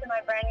listening to my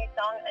brand new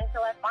song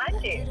Until I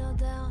Find You.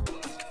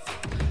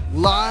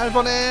 Live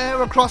on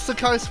air across the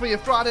coast for your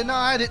Friday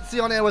night. It's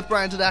the On Air with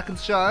Brandon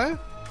Atkins show.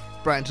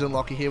 Brandon and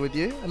Lockie here with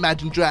you.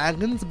 Imagine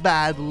Dragons,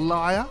 Bad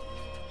Liar.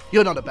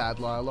 You're not a bad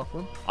liar,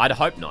 Lachlan. I'd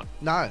hope not.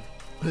 No,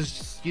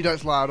 because you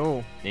don't lie at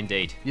all.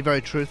 Indeed. You're very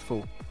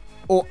truthful.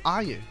 Or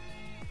are you?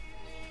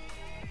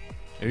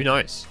 Who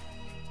knows?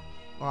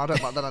 Well, I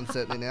don't like that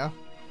uncertainty now.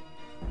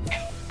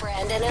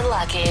 Brandon and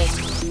Lucky.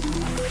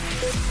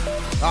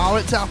 Oh,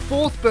 it's our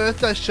 4th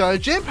birthday show.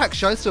 Jam-packed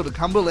show still to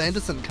come. Will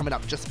Anderson coming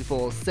up just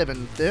before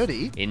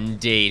 7:30.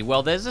 Indeed.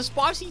 Well, there's a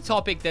spicy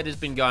topic that has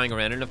been going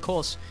around, and of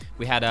course,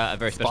 we had a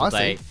very special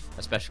Spicy? day.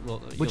 A special.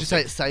 Well, Would you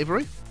say it's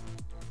savoury?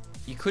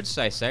 You could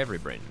say savoury,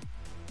 Brendan,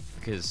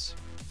 because,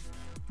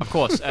 of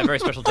course, a very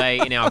special day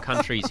in our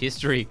country's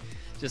history.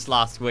 Just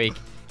last week,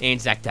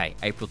 Anzac Day,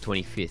 April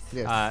 25th.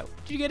 Yes.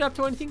 Did you get up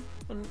to anything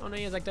on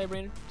Anzac Day,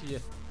 Brandon? Did you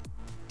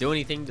do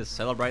anything to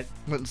celebrate?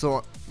 Went and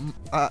saw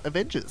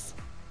Avengers.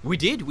 We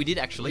did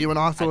actually. You and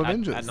I saw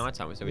Avengers. At night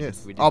time, so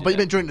Yes. we did Oh, do but you that.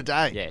 meant during the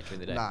day? Yeah, during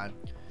the day. No.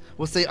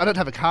 Well, see, I don't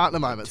have a car at the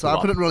moment, so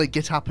I couldn't really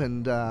get up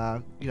and,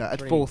 at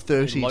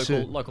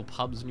 4:30 local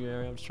pubs in your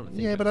area. I'm just trying to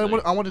think. Yeah, but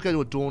I wanted to go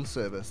to a dawn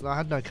service, and I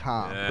had no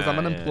car because I'm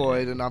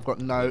unemployed and I've got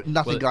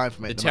nothing going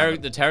for me. The at the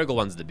moment. Terrigal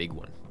one's the big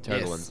one.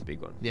 Terrigal Yes. one's the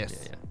big one. Yes.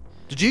 Yeah.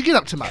 Did you get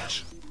up to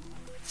much?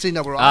 See,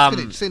 now we're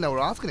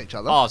asking each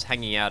other. Oh, I was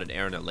hanging out at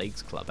Erina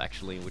Leagues Club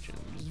actually, which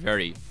is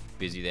very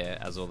busy there,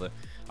 as all the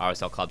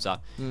RSL clubs are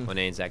on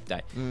Anzac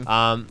Day.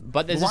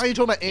 But there's Why are you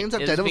talking about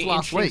Anzac Day? That was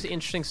last week.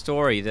 Interesting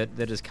story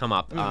that has come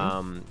up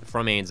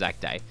from Anzac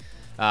Day.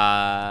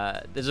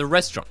 There's a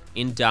restaurant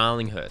in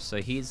Darlinghurst.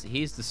 So here's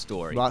the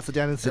story. Right, so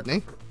down in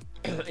Sydney.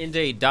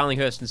 Indeed,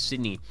 Darlinghurst and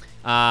Sydney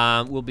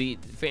will be,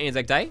 for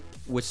Anzac Day,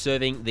 we're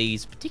serving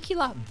these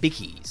particular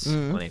bickies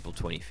on April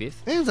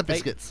 25th. Anzac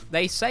biscuits.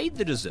 They say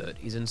the dessert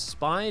is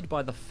inspired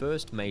by the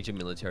first major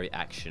military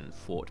action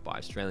fought by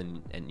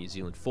Australian and New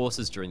Zealand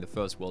forces during the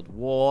First World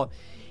War.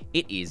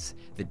 It is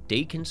the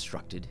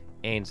deconstructed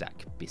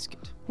Anzac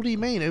biscuit. What do you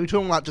mean? Are we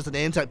talking about just an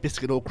Anzac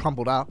biscuit all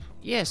crumpled up?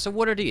 Yeah, so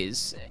what it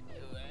is,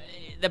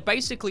 they're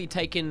basically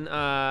taken...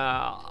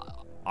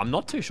 I'm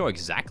not too sure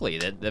exactly.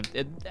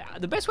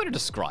 The best way to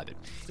describe it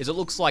is it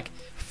looks like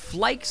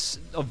flakes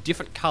of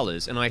different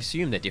colours, and I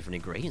assume they're different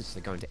ingredients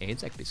that go into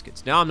Anzac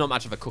biscuits. Now, I'm not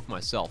much of a cook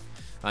myself,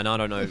 And I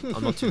don't know,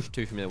 I'm not too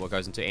familiar with what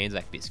goes into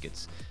Anzac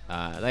biscuits.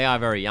 They are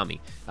very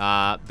yummy.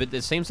 But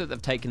it seems that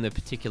they've taken the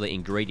particular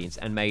ingredients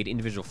and made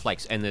individual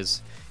flakes. And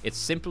it's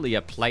simply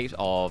a plate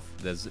of,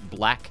 there's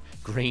black,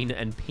 green,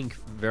 and pink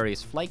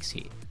various flakes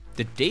here.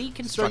 The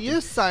deconstructed... So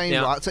you're saying,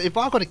 Now- right, so if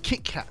I got a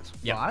Kit Kat,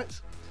 Yep.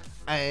 right,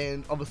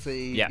 and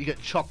obviously Yeah. you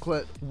get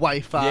chocolate,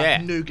 wafer, Yeah.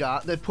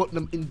 nougat, they're putting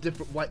them in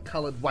different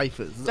coloured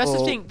wafers. That's the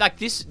or- thing. Like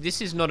this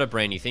is not a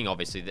brand new thing.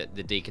 Obviously, the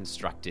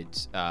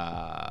deconstructed.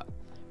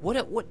 What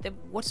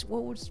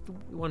was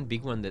the one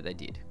big one that they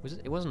did? Was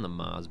it? It wasn't the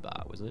Mars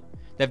bar, was it?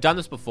 They've done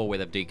this before, where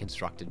they've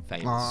deconstructed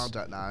famous. Oh, I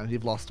don't know.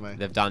 You've lost me.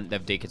 They've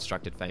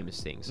deconstructed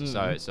famous things.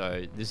 Mm-hmm.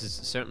 So this is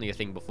certainly a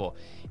thing before.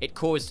 It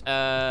caused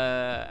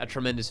a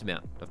tremendous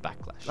amount of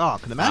backlash. Oh, I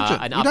can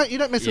imagine. You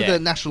don't mess with yeah. the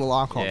national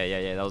icon.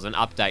 Yeah. There was an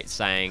update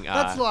saying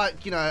That's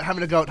like,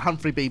 having a go at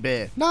Humphrey B.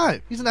 Bear. No,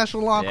 he's a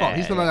national icon. Yeah,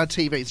 He's not yeah. on our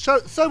TV.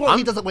 So what?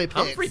 He doesn't wear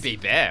pants. Humphrey B.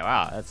 Bear.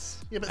 Wow,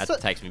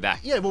 that takes me back.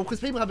 Yeah, well, because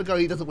people have a go,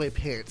 he doesn't wear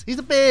pants. He's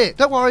a bear.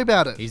 Don't worry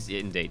about it. He's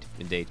indeed.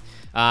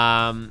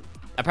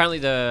 Apparently,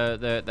 there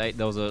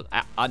was an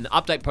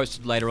update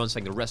posted later on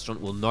saying the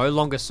restaurant will no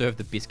longer serve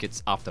the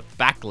biscuits after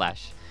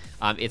backlash.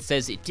 It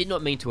says it did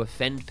not mean to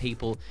offend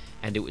people,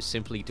 and it was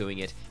simply doing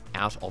it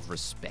out of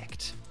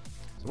respect.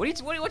 So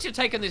what's your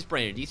take on this,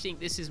 Brandon? Do you think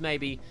this is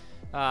maybe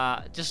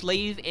just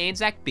leave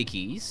Anzac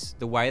Bickies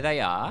the way they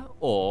are,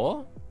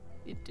 or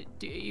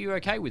are you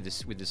okay with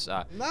this?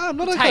 No, I'm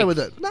not okay take? with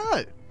it.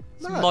 No.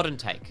 It's a modern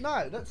take.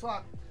 No, that's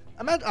like...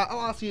 I'll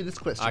ask you this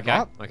question, Okay,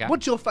 right? okay.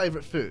 What's your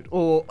favourite food?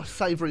 Or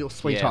savoury or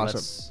sweet item?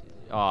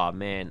 Oh,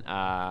 man.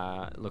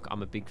 Look,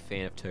 I'm a big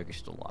fan of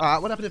Turkish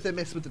Delight. What happened if they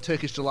messed with the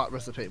Turkish Delight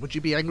recipe? Would you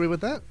be angry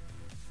with that?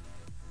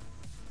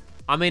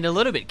 I mean, a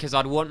little bit, because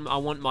I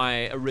want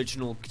my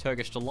original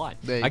Turkish Delight.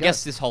 There you I go.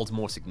 guess this holds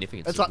more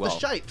significance It's as like well.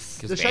 the Shapes.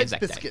 'cause The of Shapes Anzac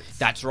Day. biscuits.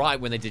 That's right.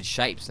 When they did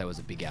Shapes, there was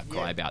a big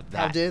outcry about that.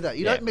 How dare they?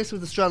 You Yeah. don't mess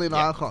with Australian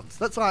Yeah. icons.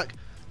 That's like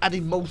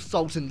adding more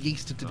salt and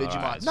yeast to Vegemite.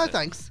 Alright, No so-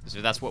 thanks.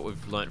 So that's what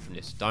we've learned from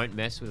this. Don't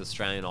mess with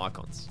Australian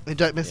icons. And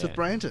don't mess Yeah. with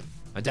Brandon.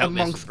 And don't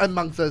mess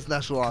amongst those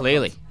national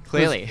icons.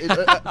 Clearly.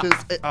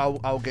 Because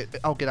I'll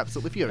get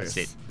absolutely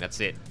furious. That's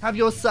it. Have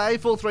your say,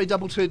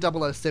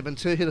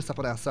 43220072. Hit us up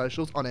on our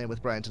socials, on air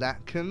with Brandon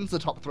Atkins. The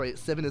top 3 at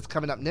 7 is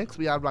coming up next.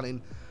 We are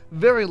running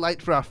very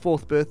late for our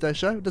 4th birthday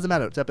show. It doesn't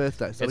matter, it's our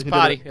birthday. So It's we a can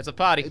party. do it. It's a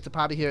party. It's a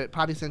party here at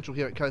Party Central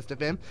here at Coast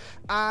FM.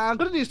 I've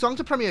got a new song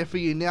to premiere for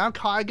you now.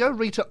 Kygo,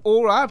 Rita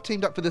Ora have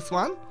teamed up for this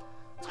one.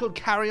 It's called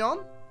Carry On.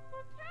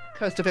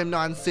 Coast FM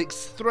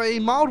 963.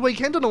 Mild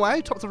weekend on the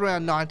way. Tops of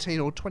around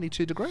 19 or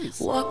 22 degrees.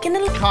 Walking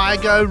in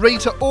Kygo,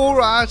 Rita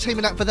Ora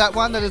teaming up for that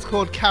one. That is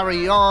called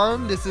Carry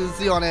On. This is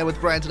the On Air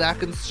with Brandon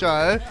Atkins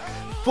show.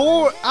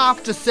 4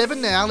 after 7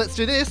 now. Let's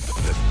do this.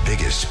 The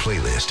biggest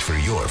playlist for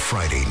your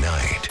Friday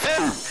night.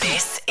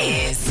 This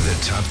is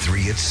The top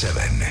 3 at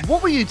 7.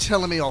 What were you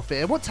telling me off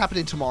air? What's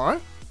happening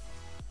tomorrow?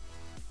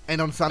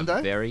 And on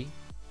Sunday? Very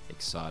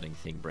exciting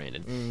thing,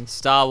 Brandon.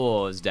 Star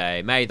Wars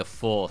Day, May the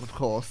 4th. Of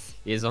course.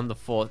 Is on the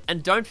 4th.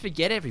 And don't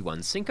forget,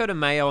 everyone, Cinco de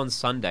Mayo on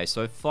Sunday,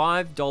 so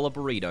 $5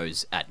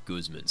 burritos at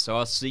Guzman. So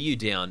I'll see you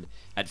down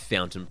at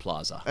Fountain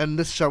Plaza. And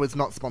this show is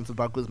not sponsored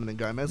by Guzman and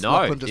Gomez. No,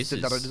 Lachlan just this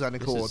did that on his own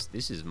accord.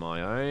 this is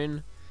my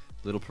own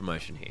little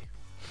promotion here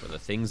for the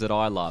things that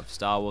I love,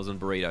 Star Wars and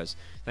burritos.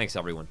 Thanks,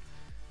 everyone.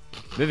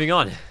 Moving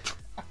on.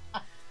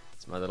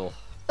 It's my little...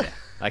 Yeah.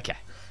 Okay.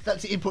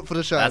 That's the input for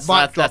the show. That's- Mic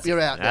that's- drop, that's you're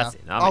it. out That's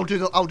now.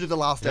 it. I'll do the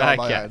last hour on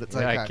my own. It's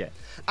okay. Okay.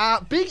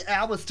 Big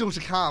hour still to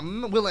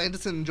come. Will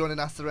Anderson joining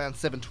us around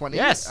 7:20.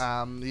 Yes.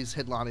 He's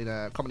headlining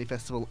a comedy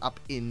festival up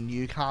in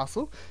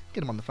Newcastle.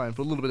 Get him on the phone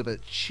for a little bit of a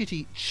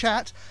chitty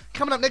chat.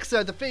 Coming up next,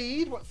 though, the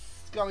feed. What's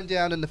going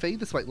down in the feed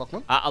this week,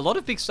 Lachlan? A lot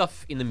of big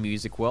stuff in the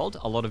music world,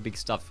 a lot of big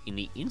stuff in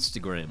the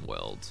Instagram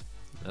world.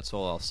 That's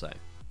all I'll say.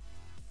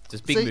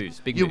 Just big See, moves,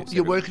 big you're, moves.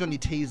 You're everywhere. working on your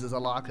teasers. I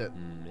like it.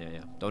 Yeah.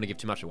 Don't want to give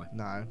too much away.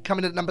 No.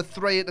 Coming in at number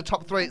 3 at the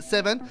top 3 at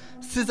 7.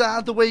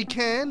 SZA, The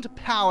Weeknd.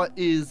 Power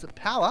is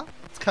Power.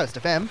 It's Coast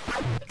FM.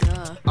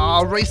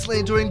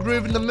 Recently doing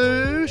Groove in the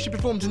Moo. She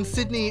performed in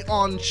Sydney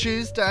on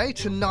Tuesday.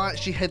 Tonight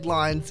she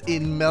headlines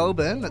in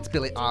Melbourne. That's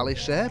Billie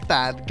Eilish there.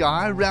 Bad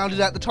Guy. Rounded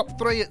out the top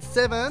 3 at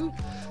 7.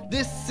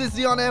 This is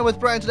the On Air with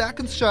Brandon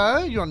Atkins show.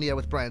 You're on the air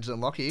with Brandon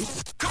and Lockie.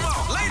 Come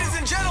on, ladies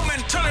and gentlemen,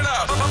 turn it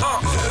up.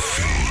 The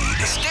feed.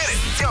 Let's get it.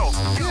 Yo.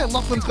 Yeah,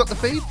 Lachlan's got the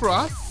feed for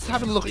us.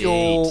 Having a look at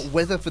your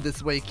weather for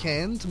this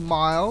weekend.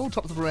 Mild,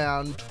 tops of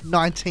around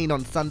 19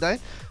 on Sunday.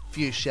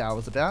 Few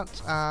showers about.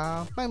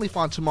 Mainly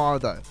fine tomorrow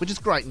though, which is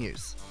great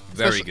news.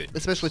 Very good.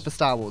 Especially for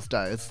Star Wars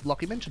Day, as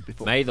Lockie mentioned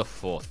before. May the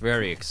 4th,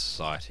 very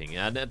exciting.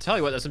 And I'll tell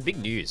you what, there's some big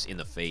news in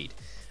the feed.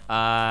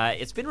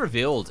 It's been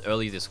revealed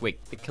earlier this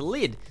week that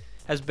Khalid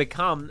has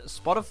become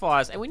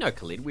Spotify's, and we know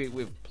Khalid,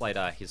 we've played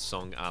his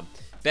song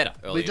Better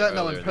earlier. We don't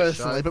know earlier him in the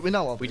personally, show. but we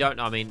know of him. We don't,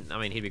 I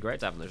mean, he'd be great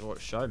to have on the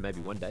show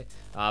maybe one day.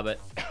 But,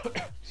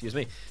 excuse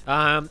me.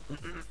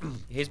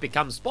 He's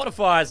become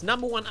Spotify's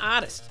 #1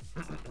 artist.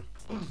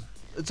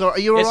 So, are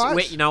you Yes,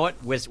 alright? you know what?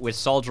 We're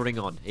soldiering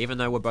on. Even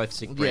though we're both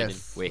sick, Brandon.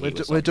 Yes, We're we're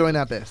here. doing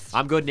our best.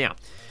 I'm good now.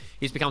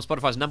 He's become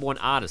Spotify's #1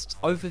 artist.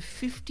 Over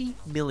 50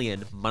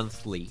 million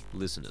monthly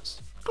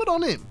listeners. Good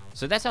on him.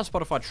 So that's how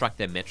Spotify track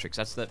their metrics.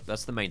 That's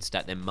the main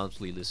stat, their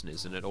monthly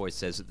listeners, and it always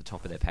says at the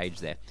top of their page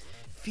there,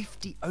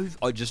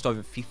 just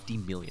over 50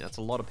 million. That's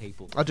a lot of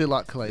people. I do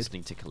like Khalid.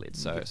 Listening to Khalid.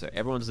 So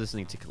everyone's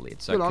listening to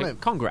Khalid. So Good on him.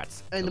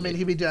 Congrats. And I Khalid. mean,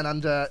 he'll be down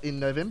under in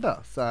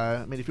November. So,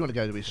 I mean, if you want to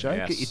go to his show,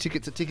 Yes. get your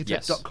tickets at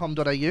Yes.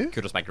 ticketek.com.au.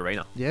 Kudos Bank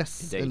Arena.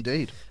 Yes,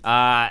 indeed.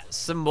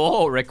 Some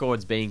more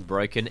records being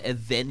broken.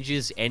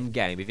 Avengers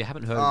Endgame. If you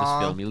haven't heard of this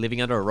film, you're living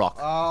under a rock.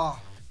 Oh,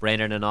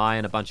 Brandon and I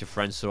and a bunch of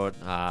friends saw it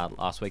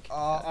last week.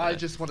 I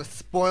just want to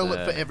spoil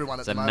it for everyone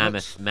at It's the a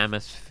moment.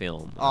 mammoth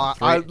film.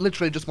 I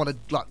literally just want to,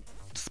 like,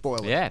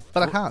 spoil it. Yeah,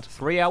 But I can't.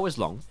 3 hours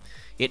long.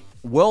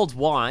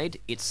 Worldwide,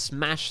 it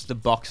smashed the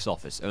box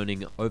office,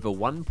 earning over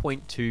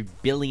 $1.2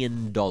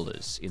 billion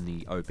in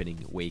the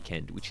opening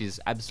weekend, which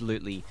is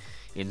absolutely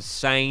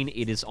insane.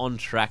 It is on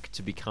track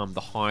to become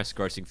the highest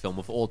grossing film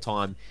of all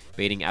time,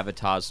 beating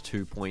Avatar's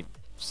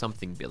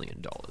 $2.something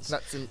billion.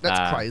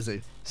 That's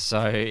crazy.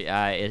 So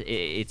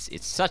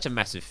it's such a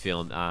massive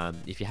film.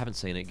 If you haven't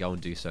seen it, go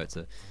and do so.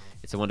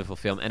 It's a wonderful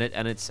film, and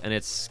it's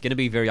going to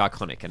be very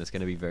iconic, and it's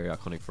going to be very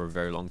iconic for a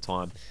very long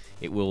time.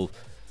 It will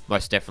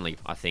most definitely,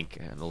 I think,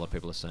 and a lot of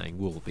people are saying,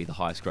 will be the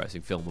highest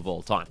grossing film of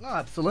all time. Oh,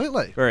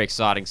 absolutely. Very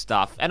exciting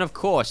stuff. And of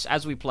course,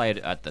 as we played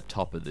at the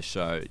top of the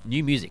show,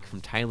 new music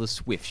from Taylor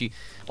Swift.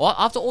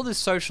 After all this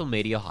social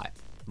media hype,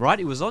 right?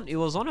 It was on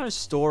her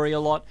story a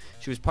lot.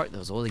 She was posting, there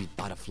was all these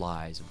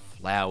butterflies and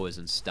flowers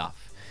and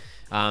stuff.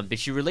 But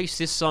she released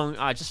this song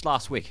just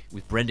last week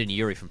with Brendan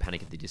Urie from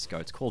Panic at the Disco.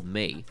 It's called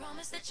Me.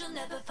 Promise that you'll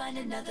never find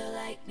another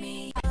like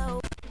me. I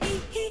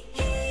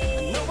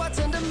know I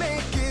tend to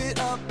make it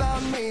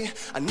about me.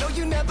 I know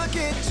you never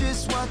get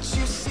just what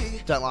you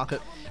see. Don't like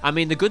it. I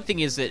mean, the good thing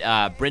is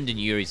that Brendan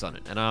Urie's on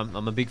it, and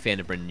I'm a big fan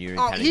of Brendan Urie.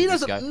 Oh, Panic he at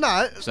the doesn't. Disco.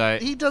 No, So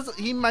he does.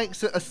 He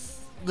makes it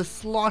the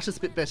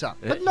slightest bit better,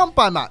 but not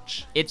by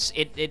much.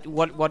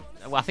 Well,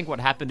 I think what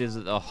happened is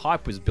that the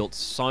hype was built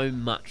so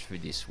much for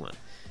this one,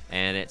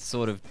 and it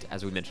sort of,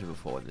 as we mentioned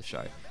before in the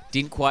show,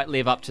 didn't quite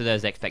live up to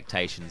those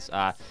expectations.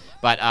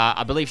 But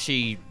I believe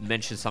she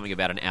mentioned something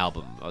about an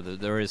album.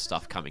 There is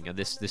stuff coming, and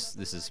this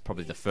is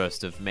probably the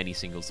first of many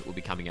singles that will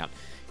be coming out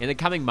in the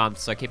coming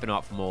months. So keep an eye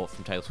out for more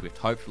from Taylor Swift.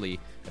 Hopefully,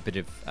 a bit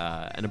of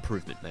an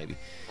improvement, maybe.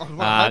 I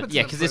hope it's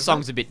Yeah, an because this improvement.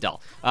 song's a bit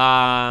dull.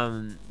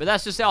 But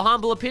that's just our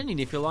humble opinion.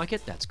 If you like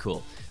it, that's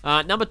cool.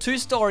 Number 2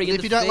 story in If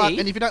the you don't feed. like,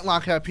 and if you don't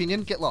like her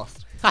opinion, get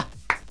lost. Ha!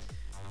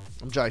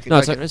 I'm joking.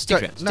 No, joking. stick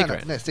Joke. around. Stick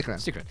around. No, stick around.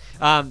 Stick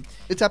around.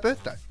 It's our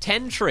birthday.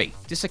 10 Tree,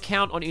 this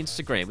account on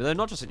Instagram, they're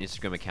not just an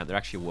Instagram account, they're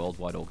actually a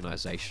worldwide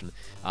organisation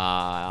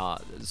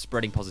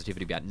spreading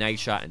positivity about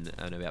nature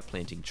and about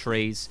planting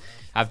trees.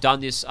 Have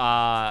done this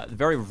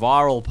very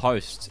viral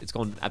post. It's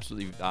gone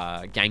absolutely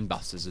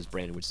gangbusters, as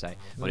Brandon would say,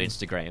 on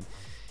Instagram.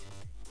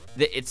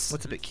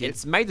 What's a bit cute?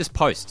 It's made this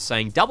post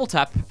saying, double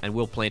tap and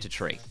we'll plant a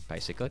tree,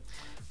 basically.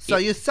 So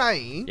you're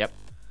saying, Yep.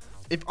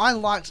 if I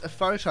liked a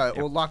photo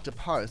or liked a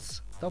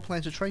post, they'll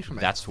plant a tree for me.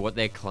 That's what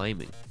they're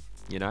claiming,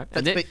 you know?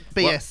 That's then-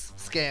 BS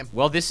scam.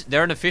 Well,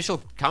 they're an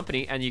official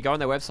company, and you go on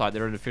their website,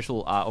 they're an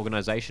official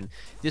organisation.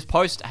 This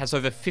post has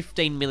over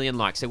 15 million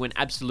likes. It went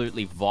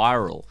absolutely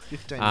viral.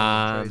 15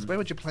 million trees. Where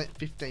would you plant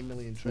 15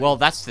 million trees? Well,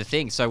 that's the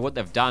thing. So what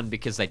they've done,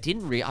 because they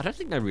didn't I don't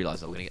think they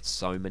realised they were going to get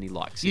so many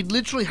likes. You'd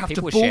literally have to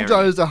People were sharing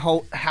bulldoze a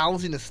whole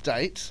housing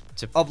estate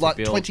To of like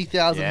build.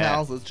 20,000 Yeah.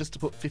 houses just to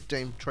put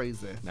 15 trees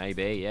there.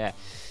 Maybe, yeah.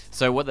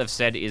 So what they've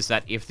said is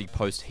that if the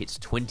post hits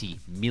 20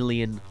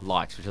 million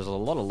likes, which is a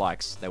lot of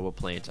likes, they will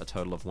plant a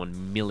total of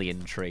 1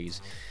 million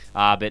trees.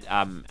 But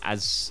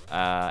as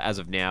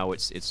of now,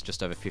 it's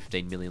just over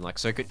 15 million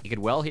likes. So it could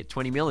well hit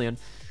 20 million.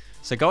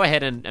 So go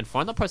ahead and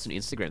find that post on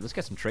Instagram. Let's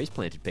get some trees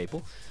planted,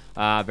 people.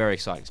 Very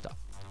exciting stuff.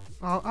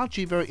 Oh, aren't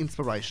you very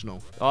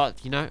inspirational? Oh,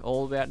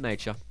 all about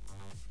nature.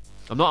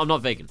 I'm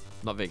not vegan.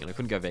 I'm not vegan. I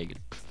couldn't go vegan.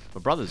 My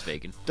brother's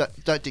vegan.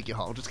 Don't dig your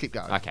hole. Just keep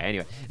going. Okay,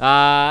 anyway.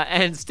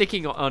 And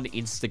sticking on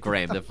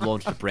Instagram, they've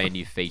launched a brand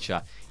new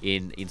feature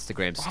in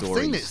Instagram I've seen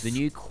Stories. this. The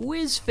new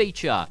quiz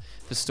feature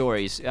for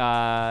Stories,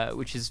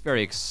 which is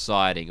very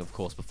exciting. Of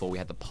course, before we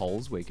had the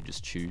polls where you could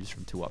just choose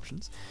from 2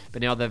 options.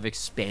 But now they've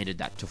expanded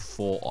that to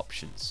 4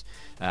 options.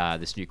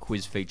 This new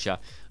quiz feature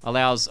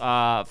allows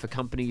for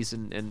companies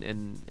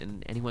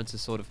and anyone to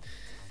sort of...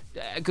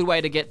 a good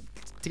way to get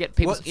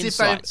people's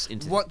insights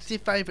into... What's your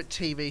favourite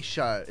TV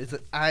show? Is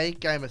it A,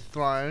 Game of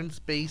Thrones,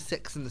 B,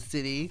 Sex and the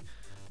City,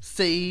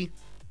 C,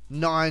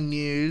 9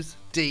 News,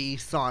 D,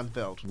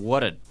 Seinfeld?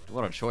 What a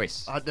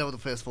choice. They were the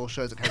first 4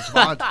 shows that came to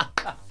mind.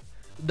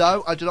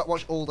 No, I do not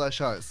watch all those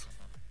shows.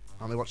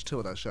 I only watched 2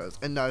 of those shows.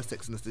 And no,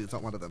 Sex and the City is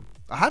not one of them.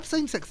 I have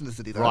seen Sex and the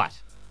City, though. Right.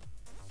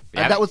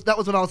 And that was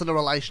when I was in a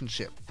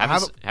relationship.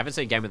 Haven't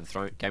seen Game of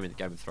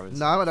Thrones.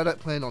 No, and I don't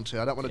plan on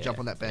to. I don't want to Yeah, jump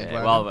on that yeah,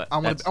 bandwagon. well, I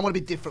want to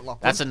be different,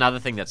 Lachlan. That's another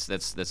thing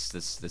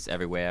that's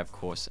everywhere, of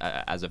course.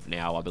 As of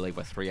now, I believe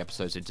we're 3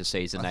 episodes into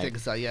season 8. I think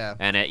so, yeah.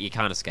 And you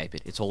can't escape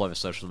it. It's all over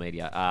social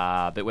media.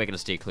 But we're going to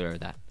steer clear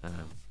of that.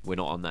 We're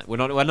not on that. We're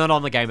not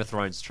on the Game of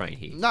Thrones train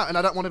here. No, and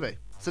I don't want to be.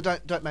 So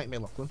don't make me,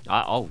 Lachlan.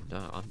 No,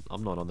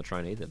 I'm not on the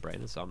train either,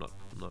 Brandon. So I'm not.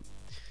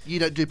 You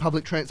don't do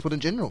public transport in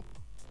general.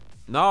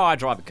 No, I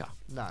drive a car.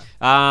 No.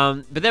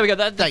 But there we go.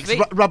 Thanks.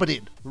 Rub it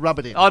in.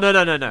 Oh no!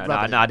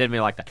 I didn't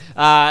mean like that.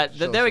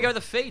 There we Sure. go.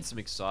 The feed. Some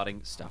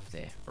exciting stuff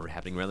there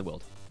happening around the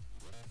world.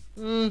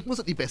 Was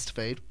it your best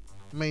feed?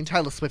 I mean,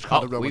 Taylor Swift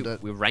kind of ruined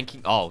it. We're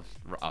ranking.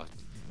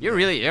 You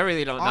really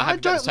don't know how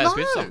to don't Taylor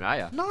Swift song, are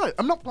you? No,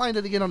 I'm not playing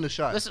it again on the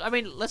show. Listen, I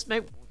mean, let's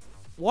make.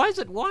 Why is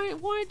it? Why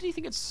do you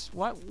think it's?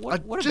 What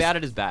about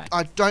it is bad?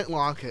 I don't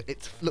like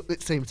it.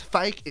 It seems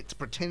fake. It's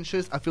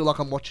pretentious. I feel like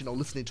I'm watching or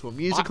listening to a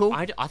musical.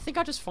 I think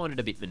I just find it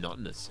a bit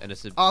monotonous, and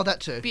it's that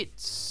too. Bit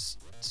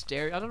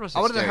stereo. I don't know if it's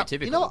I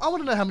stereotypical. I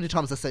want to know how many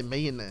times I say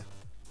me in there.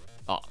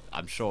 Oh,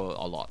 I'm sure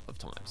a lot of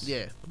times.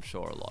 Yeah. I'm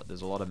sure a lot.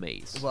 There's a lot of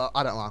me's. Well,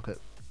 I don't like it.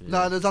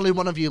 No, there's only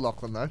one of you,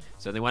 Lachlan, though.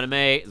 There's only one of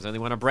me, there's only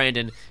one of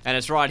Brandon, and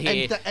it's right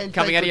here, and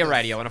coming out of your goodness.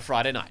 radio on a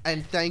Friday night.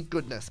 And thank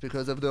goodness,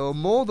 because if there were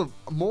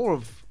more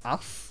of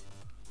us,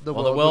 the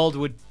world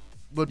would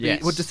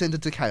descend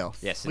into chaos.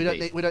 Yes, we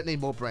don't need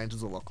more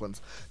Brandons or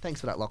Lachlans. Thanks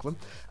for that, Lachlan.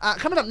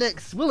 Coming up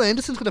next, Will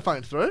Anderson's got a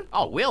phone through.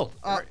 Oh, Will!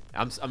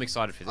 I'm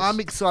excited for this. I'm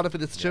excited for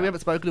this too. Yeah. We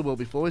haven't spoken to Will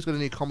before. He's got a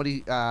new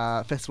comedy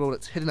festival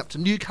that's heading up to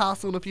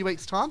Newcastle in a few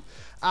weeks' time.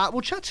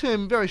 We'll chat to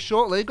him very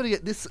shortly. Got to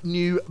get this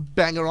new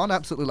banger on.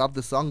 Absolutely love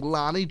this song.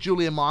 Lani,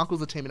 Julia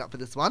Michaels are teaming up for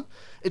this one.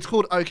 It's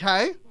called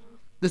OK.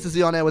 This is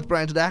the On Air with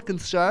Brandon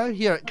Atkins show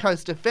here at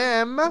Coast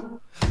FM.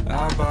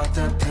 I bought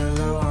that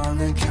pillow on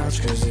the couch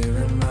because it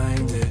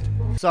reminded.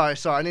 Sorry.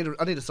 I need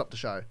to stop the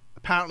show.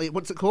 Apparently,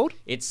 what's it called?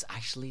 It's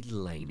actually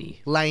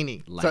Laney.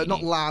 Laney. So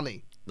not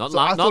Lani. Not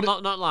So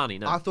not Lani,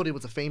 no. I thought it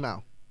was a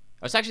female.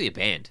 Oh, it's actually a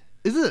band.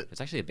 Is it? It's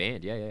actually a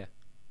band, yeah.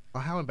 Oh,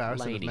 how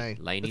embarrassing of me.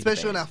 Laney the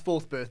Especially on band. our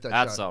 4th birthday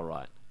That's show. all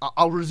right.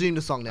 I'll resume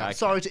the song now. Okay.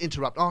 Sorry to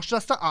interrupt. Oh, should I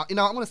start? I'm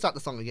going to start the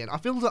song again. I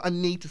feel that I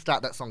need to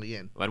start that song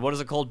again. And what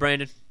is it called,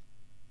 Brandon?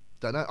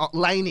 Don't know. Oh,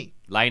 Laney.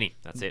 Laney,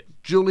 that's it.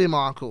 Julia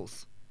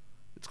Michaels.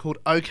 It's called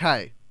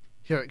OK.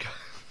 Here it goes.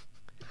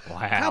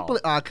 Wow.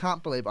 I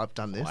can't believe I've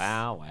done this.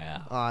 Wow.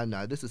 I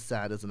know. This is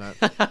sad, isn't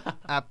it?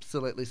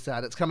 Absolutely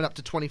sad. It's coming up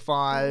to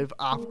 25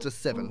 after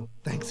 7.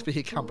 Thanks for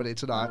your company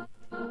tonight.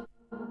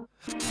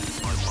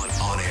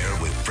 On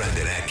air with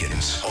Brandon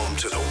Atkins, home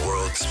to the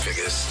world's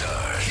biggest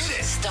stars.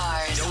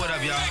 Stars. Yo, what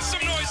up, y'all? Make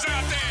some noise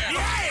out there.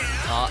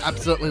 Yeah!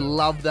 Absolutely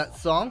love that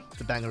song.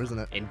 It's a banger, isn't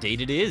it?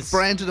 Indeed it is.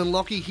 Brandon and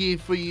Lockie here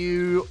for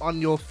you on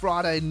your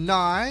Friday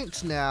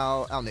night.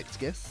 Now, our next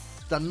guest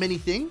done many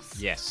things.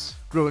 Yes.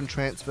 Grew and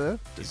transfer.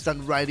 He's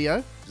done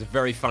radio. He's a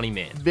very funny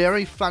man.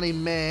 Very funny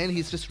man.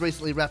 He's just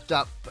recently wrapped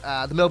up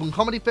the Melbourne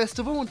Comedy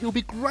Festival, and he'll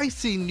be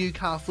gracing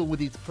Newcastle with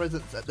his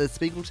presence at the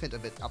Spiegel Tent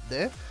event up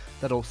there.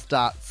 That all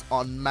starts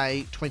on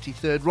May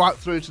 23rd, right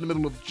through to the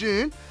middle of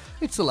June.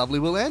 It's the lovely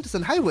Will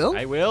Anderson. Hey, Will.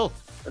 Hey, Will.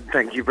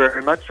 Thank you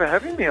very much for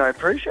having me. I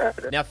appreciate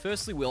it. Now,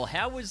 firstly, Will,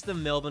 how was the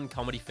Melbourne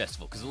Comedy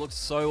Festival? Because it looks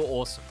so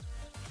awesome.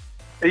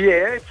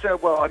 Yeah, it's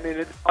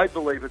I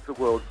believe it's the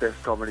world's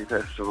best comedy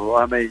festival.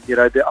 I mean,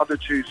 the other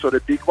two sort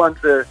of big ones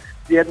are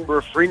the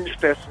Edinburgh Fringe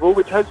Festival,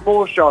 which has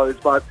more shows,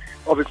 but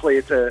obviously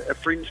it's a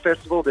fringe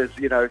festival. There's,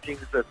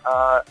 things that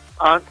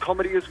aren't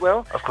comedy as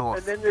well. Of course.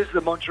 And then there's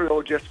the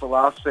Montreal Just for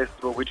Laughs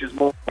Festival, which is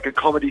more like a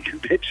comedy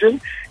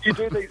convention. You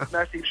do these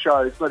massive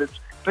shows, but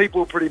it's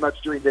people pretty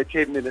much doing their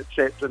 10-minute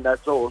sets and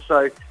that's all.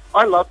 So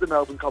I love the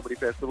Melbourne Comedy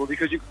Festival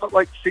because you've got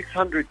like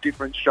 600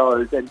 different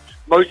shows and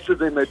most of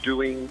them are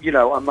doing,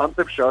 a month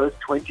of shows,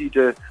 20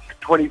 to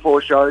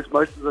 24 shows.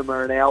 Most of them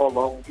are an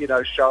hour-long,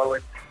 show.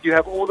 And you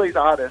have all these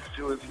artists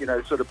who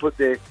have, sort of put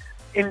their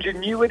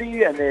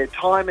ingenuity and their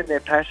time and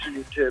their passion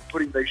into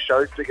putting these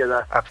shows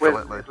together.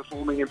 Absolutely. Whether they're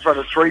performing in front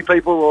of 3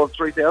 people or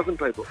 3,000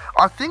 people.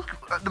 I think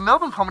the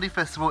Melbourne Comedy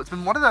Festival, it's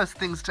been one of those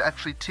things to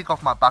actually tick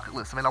off my bucket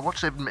list. I mean, I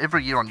watch them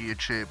every year on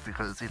YouTube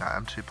because,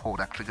 I'm too poor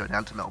to actually go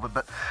down to Melbourne.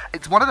 But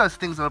it's one of those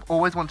things that I've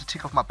always wanted to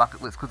tick off my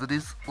bucket list because it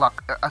is,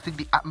 I think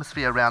the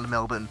atmosphere around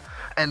Melbourne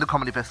and the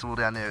Comedy Festival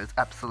down there is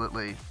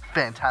absolutely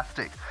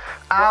fantastic.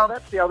 Well,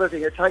 that's the other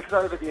thing. It takes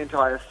over the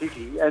entire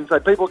city, and so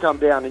people come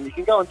down, and you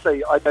can go and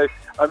see. I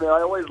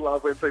always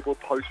love when people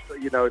post,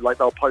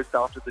 they'll post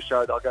after the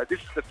show. They'll go, "This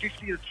is the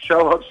 50th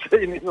show I've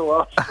seen in the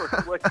last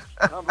 3 weeks."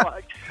 And I'm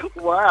like,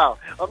 "Wow!"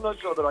 I'm not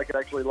sure that I could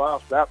actually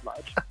laugh that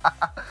much.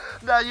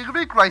 Now, you're going to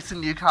be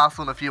gracing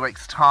Newcastle in a few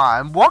weeks'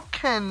 time. What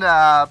can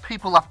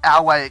people up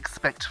our way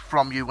expect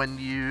from you when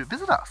you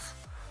visit us?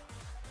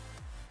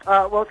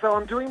 So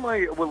I'm doing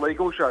my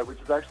Legal show, which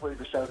is actually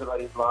the show that I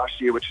did last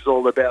year, which is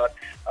all about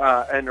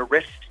an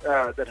arrest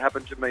that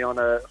happened to me on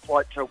a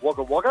flight to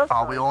Wagga Wagga.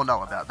 Oh, we all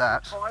know about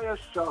that. The entire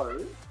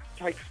show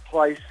takes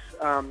place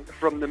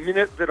from the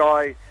minute that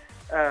I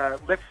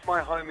left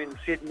my home in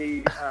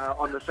Sydney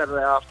on the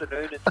Saturday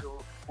afternoon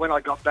until when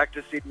I got back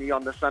to Sydney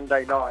on the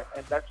Sunday night.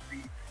 And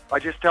I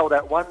just tell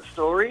that one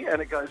story,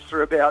 and it goes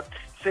through about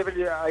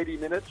 70 to 80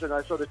 minutes, and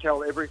I sort of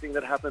tell everything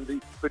that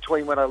happened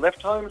between when I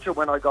left home to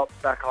when I got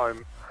back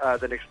home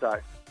the next day.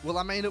 Well,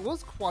 I mean, it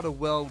was quite a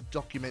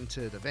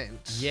well-documented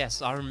event.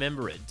 Yes, I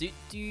remember it. Do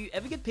you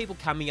ever get people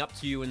coming up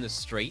to you in the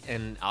street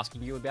and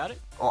asking you about it?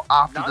 Or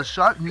after No, the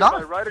show? because I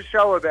No. wrote a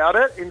show about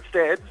it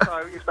instead. So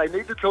if they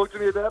need to talk to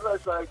me about it, I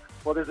say,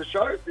 well, there's a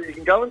show that you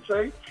can go and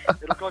see.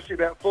 It'll cost you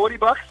about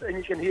 $40 and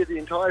you can hear the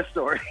entire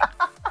story.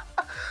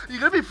 You're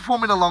going to be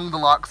performing along the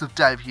likes of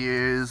Dave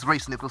Hughes,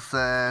 Reese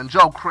Nicholson,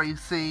 Joel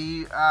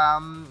Creasy.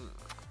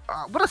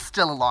 What a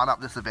stellar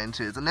lineup this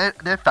event is. And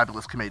they're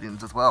fabulous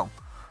comedians as well.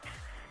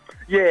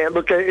 Yeah,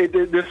 look,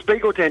 the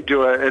Spiegel Tent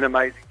do an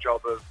amazing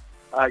job of,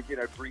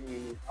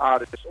 bringing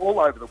artists all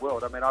over the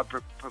world. I mean, I've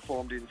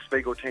performed in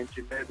Spiegel Tents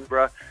in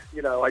Edinburgh.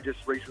 You know, I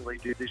just recently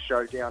did this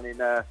show down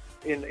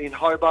in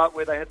Hobart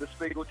where they had the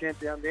Spiegel Tent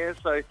down there.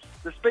 So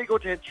the Spiegel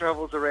Tent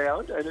travels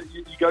around and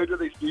you go to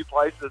these new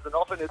places and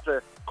often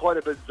it's quite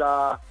a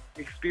bizarre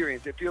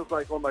experience. It feels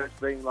like almost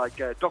being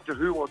like Doctor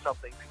Who or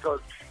something because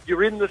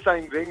you're in the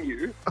same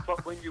venue,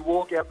 but when you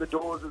walk out the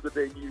doors of the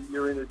venue,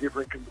 you're in a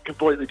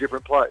completely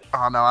different place.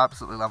 Oh, no, I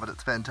absolutely love it.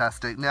 It's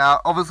fantastic. Now,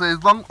 obviously,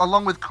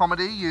 along with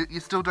comedy, you're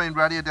still doing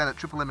radio down at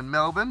Triple M in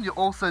Melbourne. You're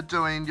also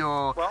doing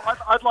your... Well,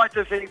 I'd like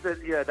to think that,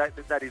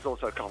 that is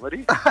also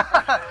comedy.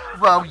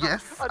 Well,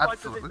 yes, I'd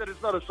like to think that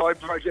it's not a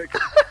side project.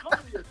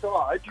 Comedy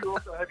aside, you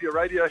also have your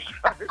radio show.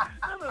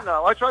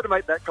 No, I try to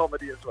make that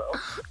comedy as well.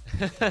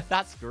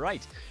 That's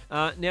great.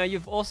 Now,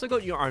 you've also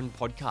got your own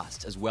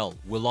podcast as well,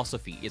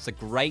 Willosophy. It's a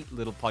great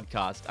little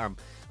podcast.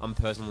 I'm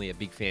personally a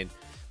big fan.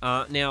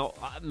 Now,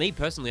 me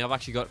personally, I've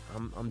actually got...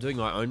 I'm doing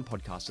my own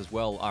podcast as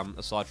well,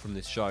 aside from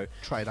this show.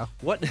 Trader.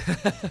 What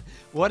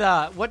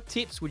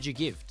tips would you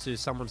give to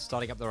someone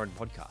starting up their own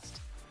podcast?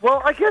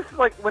 Well, I guess,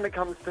 when it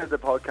comes to the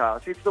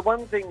podcast, it's the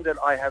one thing that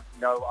I have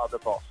no other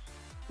boss.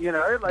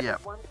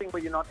 It's one thing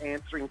where you're not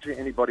answering to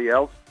anybody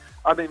else.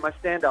 I mean, my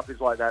stand-up is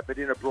like that, but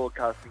in a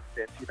broadcasting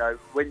sense,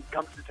 when it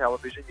comes to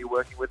television, you're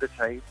working with a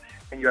team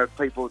and you have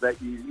people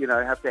that you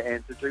have to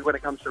answer to. When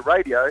it comes to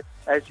radio,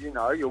 as you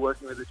know, you're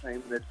working with a team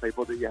and there's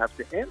people that you have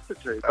to answer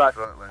to.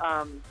 Absolutely.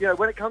 But,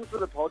 when it comes to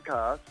the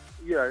podcast,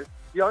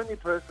 the only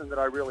person that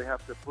I really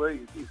have to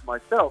please is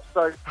myself.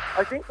 So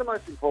I think the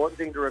most important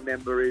thing to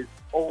remember is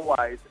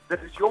always that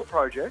it's your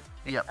project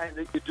Yep. and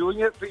that you're doing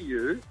it for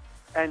you.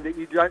 And that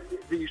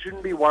you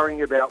shouldn't be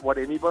worrying about what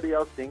anybody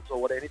else thinks or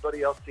what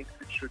anybody else thinks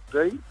it should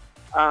be.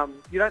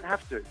 You don't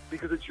have to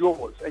because it's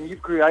yours and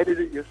you've created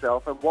it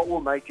yourself. And what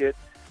will make it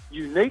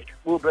unique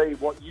will be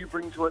what you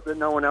bring to it that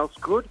no one else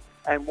could.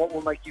 And what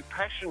will make you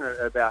passionate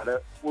about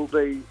it will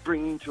be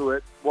bringing to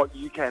it what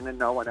you can and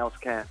no one else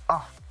can.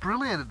 Oh,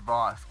 brilliant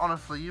advice.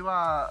 Honestly, you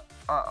are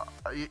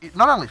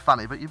not only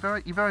funny, but you're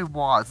very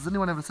wise. Has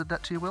anyone ever said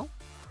that to you, Will?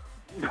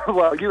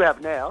 Well, you have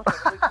now. So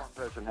at least one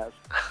person has.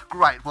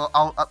 Great.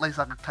 Well, at least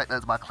I can take that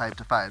as my claim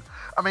to fame.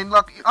 I mean,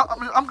 look,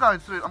 I'm going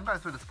through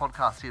this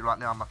podcast here right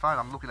now on my phone.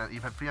 I'm looking at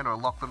you've had Fiona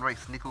O'Loughlin,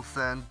 Reese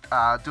Nicholson,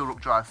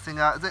 Dilruk Jai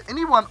Singer. Is there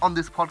anyone on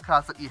this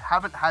podcast that you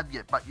haven't had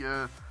yet, but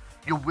you're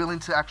willing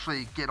to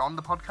actually get on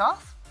the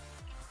podcast?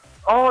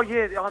 Oh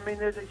yeah, I mean,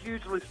 there's a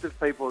huge list of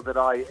people that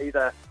I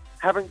either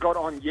haven't got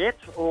on yet,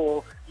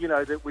 or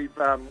that we've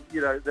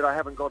that I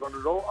haven't got on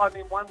at all. I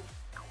mean, one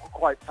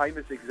quite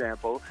famous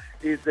example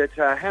is that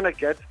Hannah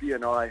Gadsby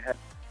and I had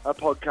a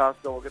podcast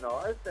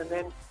organised, and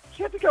then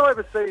she had to go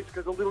overseas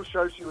because a little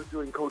show she was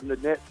doing called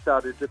Nanette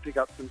started to pick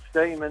up some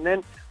steam, and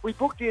then we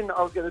booked in.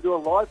 I was going to do a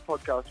live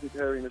podcast with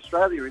her in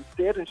Australia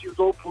instead, and she was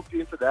all booked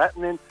in for that,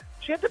 and then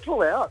she had to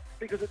pull out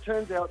because it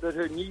turns out that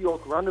her New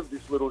York run of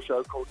this little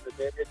show called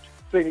Nanette had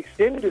been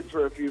extended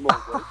for a few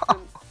more weeks. And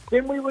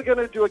then we were going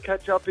to do a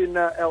catch-up in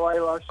LA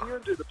last year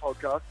and do the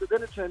podcast, but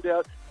then it turned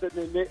out that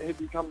Nanette had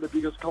become the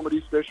biggest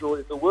comedy special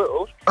in the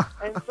world.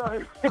 And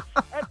so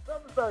at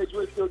some stage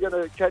we're still going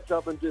to catch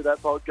up and do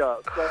that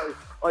podcast. So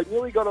I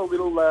nearly got a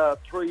little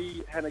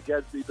pre-Hannah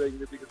Gadsby being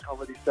the biggest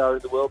comedy star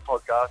in the world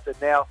podcast, and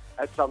now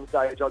at some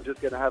stage I'm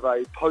just going to have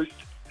a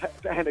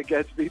post-Hannah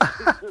Gadsby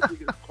the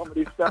biggest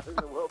comedy star in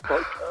the world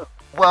podcast.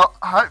 Well,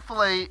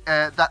 hopefully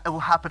that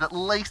will happen at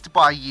least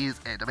by year's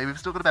end. I mean, we've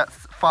still got about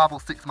 5 or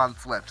 6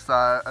 months left,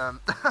 so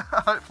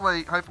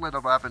hopefully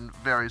it'll happen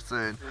very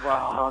soon.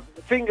 Well,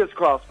 fingers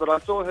crossed, but I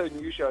saw her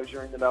new show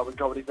during the Melbourne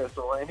Comedy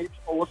Festival, and it's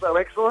also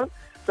excellent.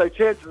 So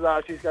chances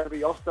are she's going to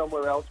be off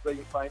somewhere else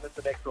being famous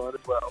and excellent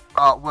as well.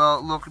 Oh,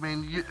 well, look, I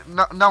mean,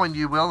 knowing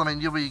you, Will, I mean,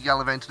 you'll be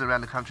gallivanting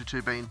around the country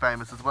too, being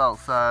famous as well.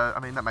 So, I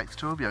mean, that makes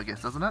 2 of you, I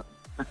guess, doesn't it?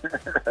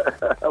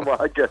 Well,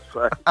 I guess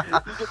so. You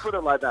can put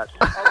it like that.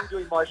 I'll be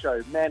doing my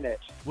show, Nanette.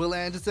 Will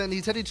Anderson,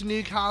 he's heading to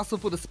Newcastle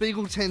for the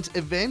Spiegel Tent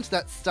event.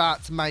 That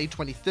starts May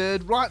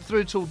 23rd, right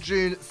through till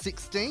June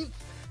 16th.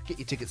 Get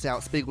your tickets now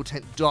at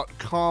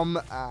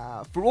spiegeltent.com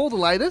for all the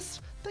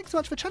latest. Thanks so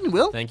much for chatting,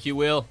 Will. Thank you,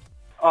 Will.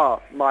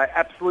 Oh, my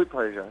absolute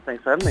pleasure.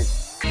 Thanks for having me.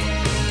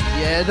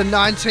 Yeah, the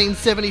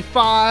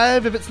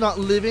 1975. If it's not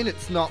living,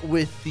 it's not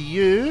with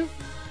you.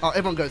 Oh,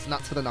 everyone goes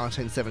nuts for the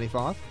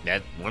 1975.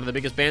 They're one of the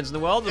biggest bands in the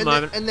world at the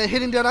moment. And they're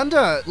heading down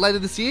under later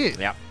this year.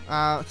 Yeah.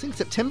 I think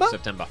September?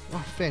 September.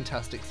 Oh,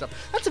 fantastic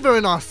stuff. That's a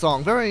very nice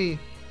song. Very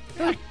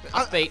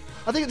upbeat.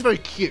 I think it's very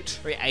cute.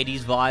 Very 80s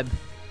vibe.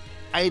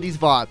 80s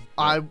vibe.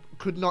 I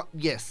could not...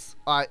 Yes.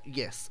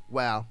 Yes.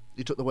 Wow.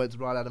 You took the words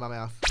right out of my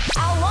mouth.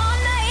 I wanna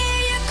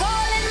hear you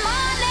calling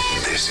my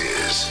name. This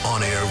is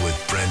On Air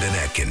with Brandon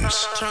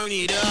Atkins. Turn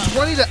it up.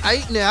 20 to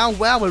 8 now.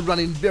 Wow, we're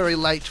running very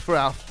late for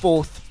our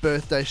 4th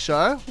birthday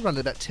show. We're running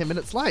about 10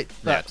 minutes late.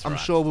 But That's I'm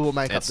right. sure we will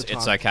make up the time.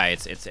 It's okay.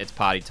 It's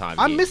party time.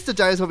 I here. miss the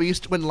days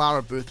when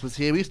Lara Booth was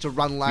here. We used to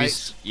run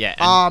late. Yeah.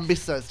 I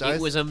miss those days.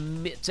 It was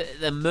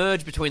the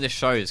merge between the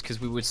shows because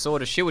we would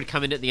she would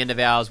come in at the end of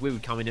ours, we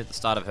would come in at the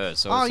start of hers.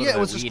 So it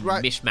was just a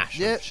great. weird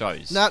mishmash of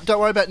shows. No, don't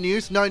worry about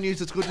news. No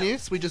news is good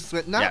news. We just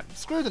went, Yeah.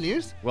 screw the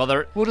news.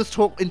 Well, We'll just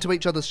talk into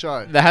each other's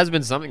show. there has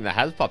been something that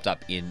has popped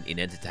up in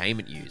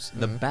entertainment news: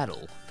 the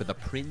battle for the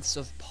Prince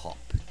of Pop.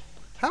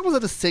 How was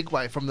it a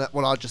segue from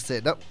what I just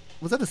said?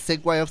 Was that a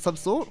segue of some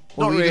sort?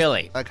 Or Not were you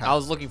really. Okay. I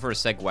was looking for a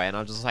segue, and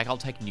I was just like, I'll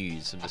take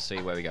news and just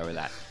see where we go with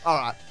that. All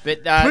right.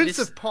 But Prince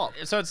of Pop.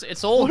 So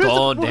it's all Who's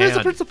gone down. Who's the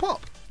Prince of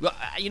Pop? Well,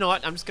 you know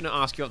what? I'm just going to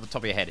ask you off the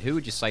top of your head. Who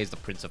would you say is the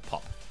Prince of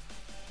Pop?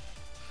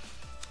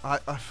 I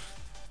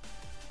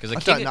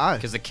Don't know.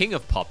 Because the King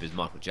of Pop is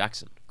Michael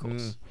Jackson, of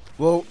course.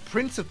 Well,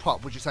 Prince of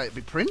Pop, would you say it'd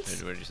be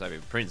Prince? Would you say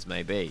it'd be Prince?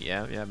 Maybe.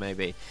 Yeah,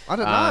 maybe. I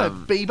don't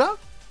know. Bieber?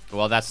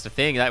 Well, that's the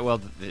thing.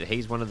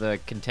 He's one of the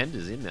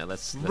contenders in there.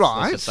 Let's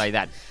Right. just say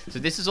that. So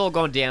this has all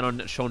gone down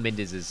on Shawn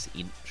Mendes'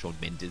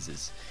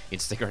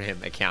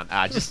 Instagram account.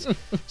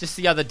 Just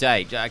the other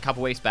day, a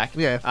couple weeks back.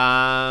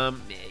 Yeah.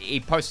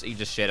 He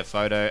just shared a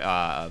photo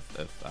of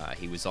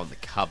he was on the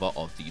cover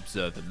of the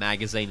Observer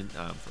magazine,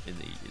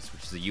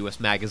 which is a US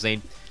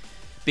magazine.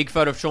 Big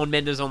photo of Shawn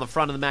Mendes on the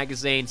front of the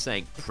magazine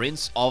saying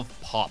Prince of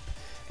Pop.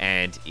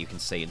 And you can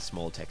see in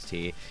small text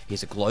here,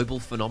 here's a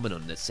global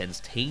phenomenon that sends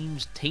teen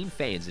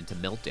fans into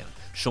meltdown.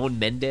 Shawn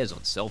Mendes on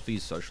selfies,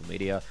 social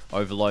media,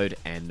 overload,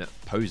 and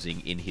posing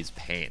in his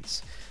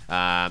pants.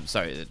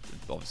 So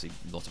obviously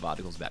lots of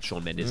articles about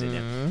Shawn Mendes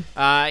in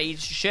there. He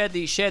shared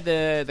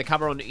the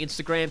cover on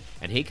Instagram,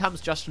 and here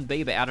comes Justin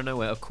Bieber out of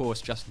nowhere. Of course,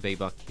 Justin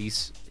Bieber,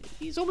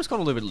 he's almost gone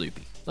a little bit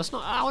loopy. I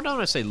don't want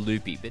to say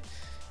loopy, but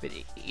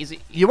is it?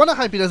 You want to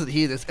hope he doesn't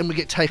hear this and we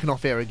get taken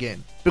off air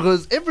again.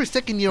 Because every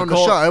second year on the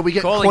show, we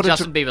get calling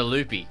Justin Bieber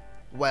loopy.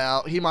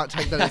 Well, he might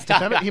take that as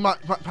defamatory. He might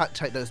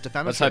take that as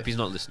defamatory. Let's hope he's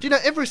not listening. Do you know,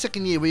 every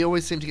second year we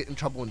always seem to get in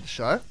trouble in the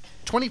show.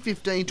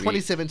 2015,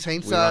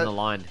 2017, we're on the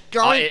line.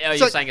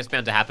 You're saying it's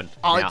bound to happen.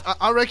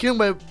 I reckon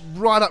we're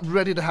right up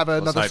ready to have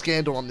another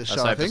scandal on this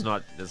show, I think.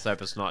 Let's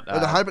hope it's not.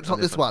 I hope it's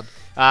not this one.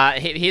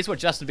 Here's what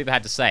Justin Bieber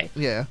had to say.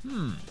 Yeah.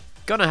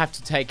 Gonna have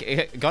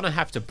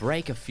to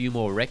break a few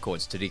more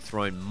records to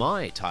dethrone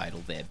my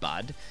title there,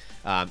 bud.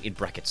 In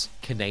brackets,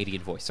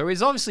 Canadian voice. So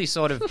he's obviously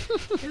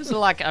it was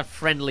like a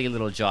friendly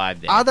little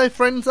jibe there. Are they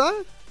friends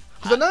though?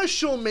 Because I know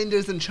Shawn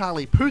Mendes and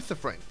Charlie Puth are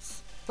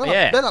friends.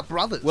 They're not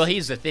brothers. Well,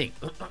 here's the thing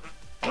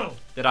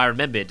that I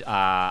remembered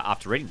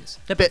after reading this.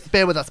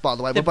 Bear with us, by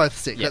the way. We're both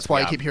sick. Yes, That's why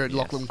we you are. keep hearing Yes.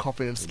 Lachlan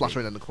coughing and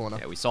spluttering in the corner.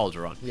 Yeah, we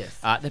soldier on. Yes.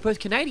 They're both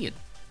Canadian.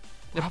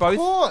 They're Of both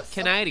course.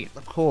 Canadian.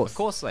 Of course. Of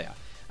course they are.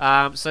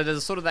 So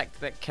there's sort of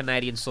that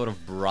Canadian sort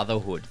of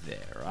brotherhood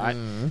there, right?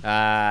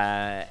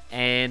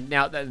 And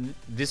now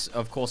this,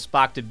 of course,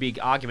 sparked a big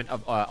argument.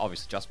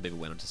 Obviously, Justin Bieber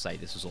went on to say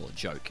this was all a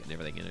joke and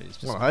everything. You know, it's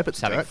just Well, I hope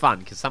it's a having joke. fun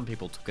because some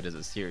people took it as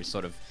a serious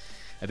sort of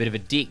a bit of a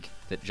dig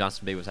that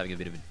Justin Bieber was having a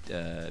bit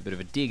of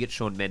a dig at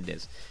Shawn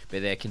Mendes,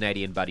 but they're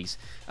Canadian buddies.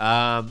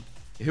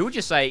 Who would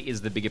you say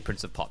is the bigger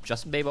Prince of Pop,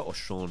 Justin Bieber or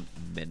Shawn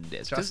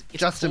Mendes?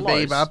 Justin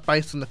Bieber,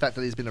 based on the fact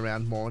that he's been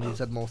around more and he's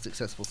had more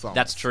successful songs.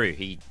 That's true.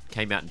 He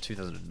came out in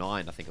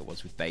 2009, I think it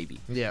was, with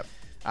Baby. Yeah.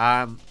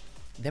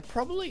 They're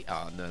probably...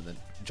 Oh, no,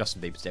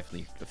 Justin Bieber's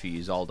definitely a few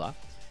years older.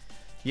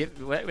 Yeah,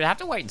 we'd have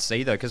to wait and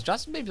see, though, because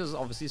Justin Bieber's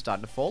obviously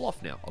starting to fall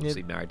off now.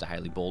 Obviously married to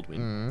Hailey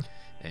Baldwin.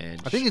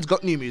 And I think he's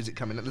got new music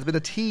coming out. There's been a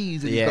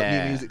tease that he's got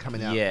new music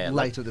coming out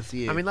later this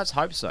year. I mean, let's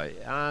hope so.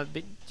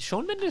 But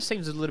Shawn Mendes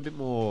seems a little bit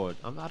more...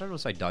 I don't want to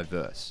say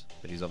diverse,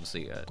 but he's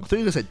obviously... I thought you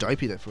were going to say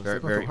dopey there for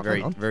a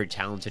second. Very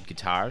talented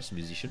guitarist,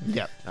 musician.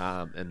 Yeah.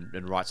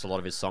 And writes a lot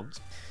of his songs.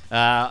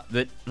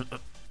 But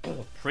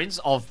Prince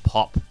of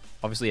Pop,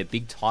 obviously a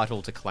big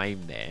title to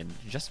claim there, and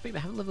Justin Bieber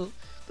having a little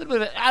bit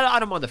of it. I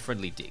don't mind the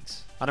friendly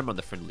digs.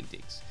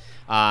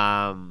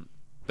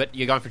 But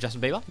you're going for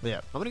Justin Bieber?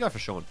 Yeah. I'm going to go for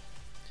Shawn.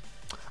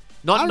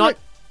 I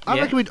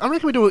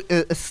reckon we do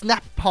a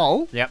snap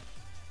poll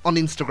on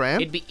Instagram.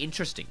 It'd be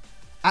interesting.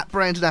 At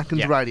Brandon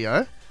Atkins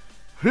Radio.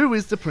 Who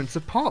is the Prince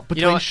of Pop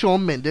between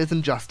Shawn Mendes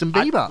and Justin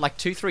Bieber? Like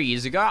 2-3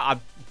 years ago,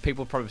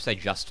 people would probably say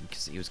Justin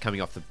because he was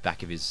coming off the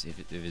back of his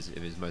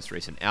most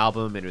recent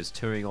album and was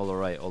touring all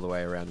the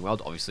way around the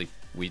world. Obviously,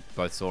 we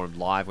both saw him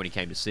live when he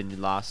came to Sydney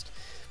last.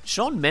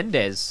 Shawn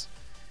Mendes,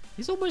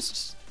 he's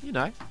almost,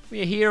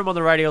 we hear him on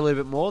the radio a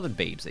little bit more than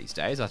Biebs these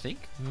days, I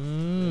think.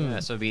 Yeah,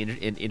 so it'd be an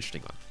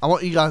interesting one. I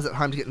want you guys at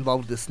home to get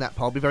involved with this snap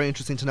poll. It'll be very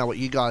interesting to know what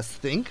you guys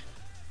think.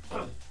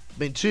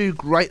 Been two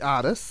great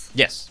artists.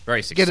 Yes,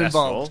 very successful. Get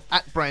involved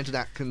at Brandon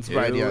Atkins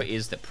Radio. Who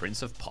is the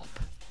Prince of Pop?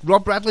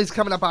 Rob Bradley's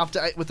coming up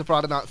after 8 with the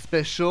Friday Night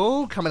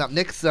Special. Coming up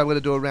next, we're going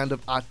to do a round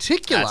of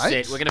Articulate. That's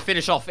it. We're going to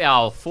finish off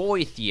our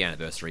 4th year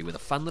anniversary with a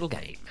fun little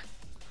game.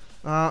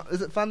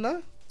 Is it fun,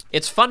 though?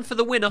 It's fun for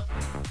the winner.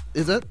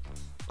 Is it?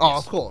 Oh,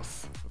 of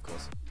course.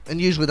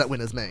 And usually that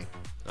winner's me.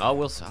 Oh,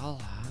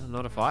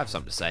 not if I have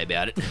something to say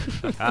about it.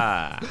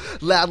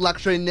 Loud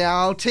Luxury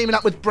now, teaming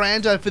up with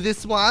Brando for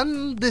this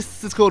one.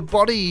 This is called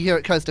Body here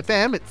at Coast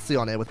FM. It's the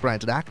On Air with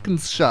Brandon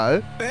Atkins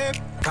show.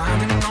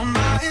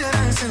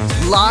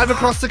 Live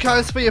across the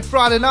coast for your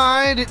Friday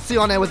night. It's the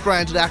On Air with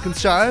Brandon Atkins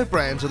show.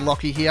 Brandon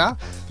Lockie here.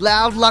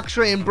 Loud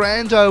Luxury and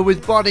Brando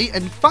with Body.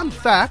 And fun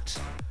fact,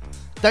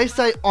 they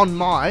say On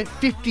My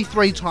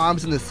 53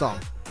 times in this song.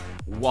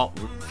 What?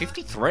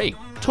 53?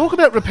 Talk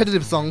about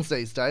repetitive songs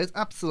these days.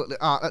 Absolutely.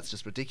 That's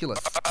just ridiculous.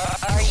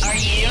 Are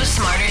you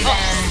smarter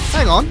than?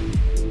 Hang on.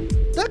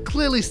 That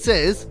clearly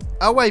says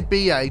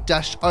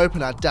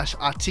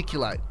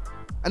OABA-opener-articulate.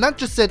 And that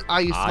just said,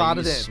 are you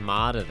smarter than?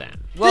 Smarter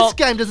than. This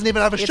game doesn't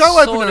even have a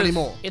show opener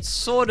anymore. It's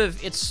sort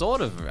of,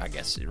 I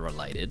guess,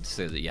 related,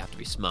 so that you have to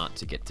be smart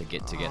to get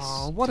guess.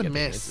 Oh, what a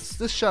mess.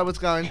 This show was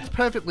going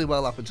perfectly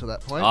well up until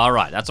that point. All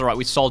right, that's all right.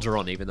 We soldier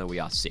on, even though we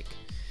are sick.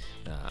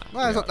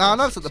 No, that's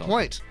not the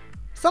point.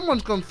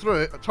 Someone's gone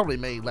through it, probably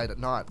me, late at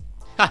night.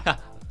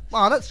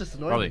 Oh, that's just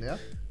annoying now.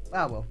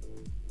 Ah, well.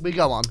 We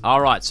go on.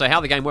 All right, so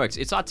how the game works.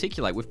 It's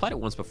Articulate. We've played it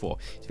once before.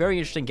 It's a very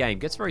interesting game.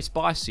 Gets very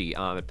spicy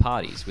at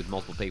parties with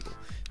multiple people.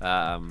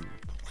 What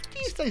do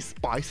you say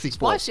spicy for?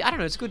 Spicy? I don't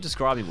know. It's a good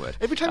describing word.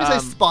 Every time you say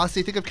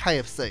spicy, think of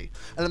KFC.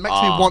 And it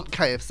makes me want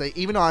KFC.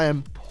 Even though I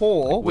am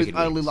poor with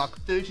only like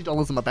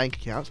 $30 in my bank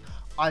account,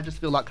 I just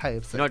feel like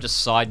KFC. You know, just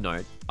side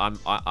note,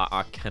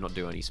 I cannot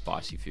do any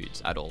spicy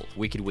foods at all.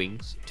 Wicked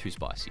wings, too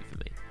spicy for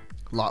me.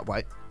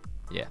 Lightweight.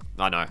 Yeah,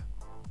 I know.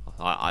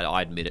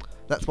 I admit it.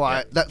 That's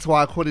why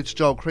according to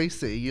Joel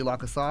Creasy, you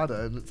like a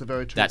cider, and it's a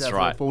very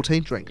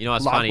 2014 drink. You know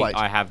what's funny?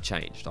 I have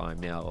changed. I'm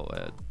now.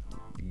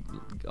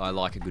 I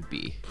like a good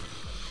beer.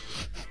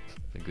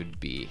 A good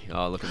beer.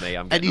 Oh, look at me!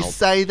 I'm getting old.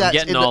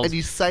 And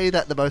you say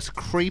that the most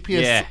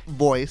creepiest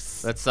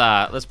voice.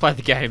 Let's play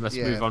the game. Let's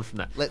move on from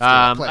that. Let's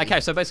do it, okay,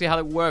 so basically how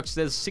that works,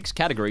 there's 6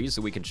 categories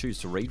that we can choose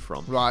to read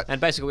from. Right.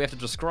 And basically we have to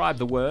describe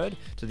the word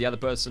to the other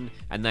person,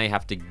 and they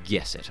have to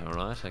guess it. All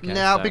right. Okay.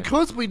 Now,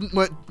 because we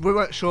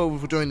weren't sure we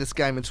were doing this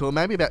game until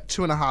maybe about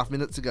 2.5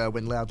 minutes ago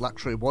when Loud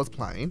Luxury was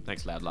playing.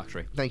 Thanks, Loud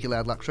Luxury. Thank you,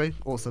 Loud Luxury.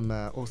 Awesome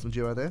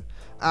duo there.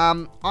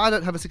 I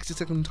don't have a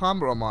 60-second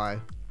timer on my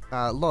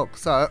log,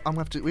 so we're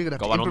gonna have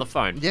got one on the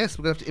phone. Yes,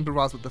 we're gonna have to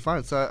improvise with the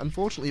phone. So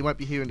unfortunately, you won't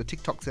be hearing the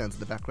TikTok sounds in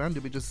the background.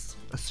 You'll be just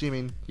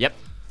assuming. Yep.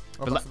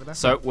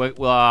 So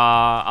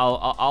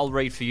I'll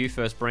read for you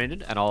first,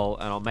 Brandon, and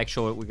I'll make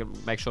sure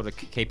to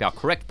keep our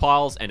correct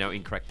piles and our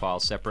incorrect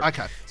piles separate.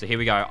 Okay. So here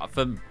we go.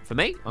 For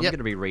me, I'm going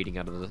to be reading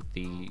under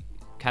the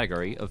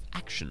category of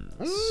actions.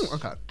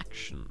 Okay.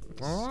 Actions.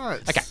 All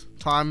right. Okay.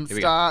 Time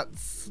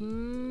starts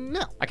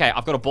now. Okay,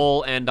 I've got a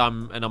ball and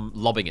I'm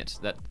lobbing it.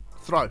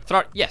 Throw.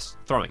 Yes,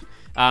 throwing.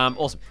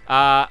 Awesome.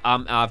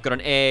 I've got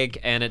an egg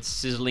and it's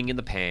sizzling in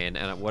the pan.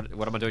 And what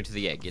am I doing to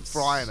the egg? It's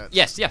frying it.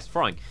 Yes,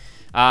 frying.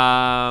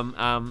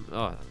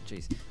 Oh,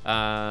 jeez.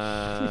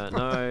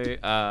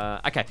 No.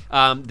 Okay.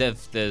 I've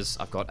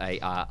got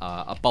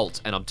a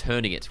bolt and I'm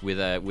turning it with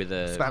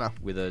a spanner,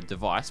 with a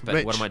device.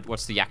 But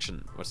what's the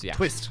action?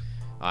 Twist.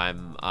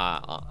 I'm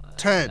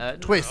turn,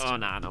 twist. Oh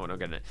no, we're not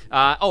getting it.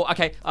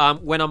 Okay.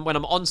 When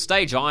I'm on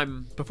stage,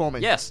 I'm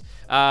performing. Yes.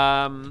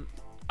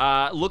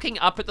 Looking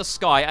up at the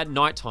sky at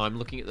nighttime,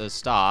 looking at the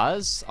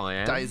stars. I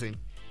am dazing.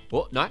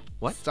 What? No.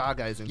 What?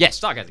 Stargazing. Yes,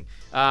 stargazing.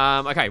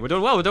 Okay, we're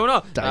doing well.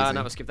 Dazing.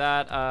 No, skip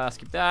that.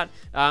 Skip that.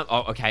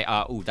 Okay.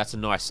 That's a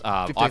nice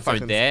iPhone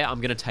seconds. there.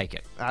 I'm gonna take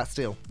it.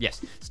 Steal.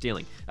 Yes,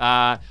 stealing.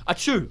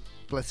 Achoo.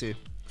 Bless you.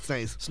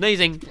 Sneeze.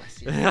 Sneezing.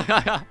 Bless you.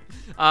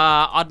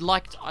 I'd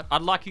like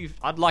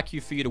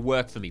you for you to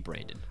work for me,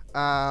 Brandon.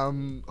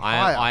 Hire.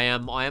 I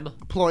am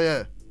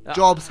employer.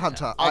 Jobs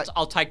hunter.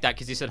 I'll take that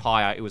because you said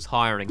hire. It was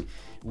hiring.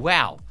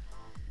 Wow.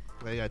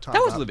 There you go. That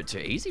was a little bit too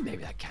easy,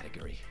 maybe, that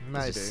category.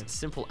 Maybe.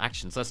 Simple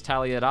actions. Let's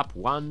tally it up.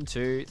 1,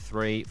 2,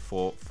 3,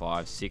 4,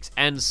 5, 6,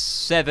 and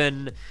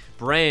 7.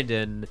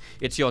 Brandon,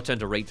 it's your turn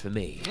to read for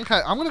me.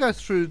 Okay, I'm going to go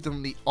through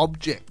the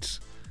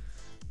object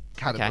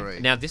category.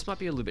 Okay. Now, this might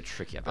be a little bit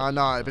trickier. I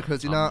know,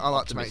 because, I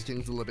like to make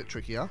things a little bit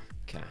trickier.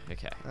 Okay.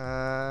 Okay.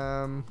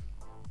 All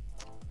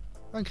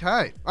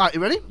right, you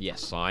ready?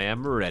 Yes, I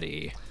am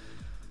ready.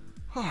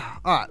 All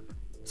right.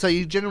 So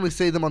you generally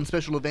see them on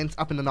special events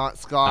up in the night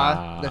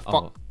sky.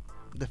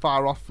 They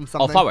fire off from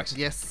something. Oh, fireworks.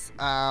 Yes.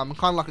 Kind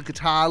of like a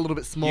guitar, a little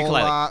bit smaller.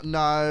 Ukulele.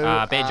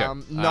 No.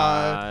 Banjo.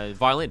 No.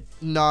 Violin.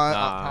 No.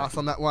 I'll pass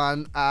on that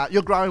one.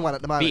 You're growing one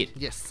at the moment. Beard.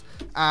 Yes.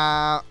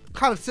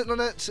 Kind of sitting on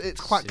it.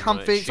 It's quite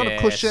comfy. It's on a chair,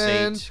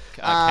 cushion. seat,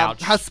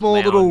 couch, has small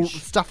lounge, little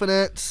stuff in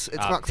it. It's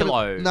like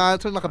pillow. No,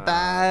 it's like a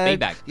bag.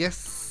 Beanbag.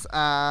 Yes.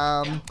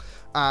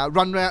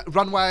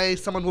 Runway,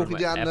 someone walking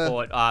down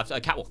airport, the... a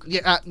catwalk.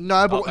 Yeah,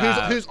 no, but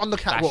who's on the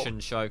catwalk? Fashion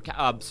show,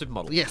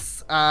 supermodel.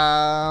 Yes.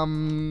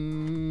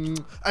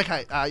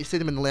 Okay, you see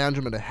them in the lounge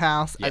room at a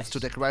house, adds to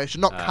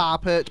decoration. Not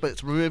carpet, but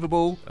it's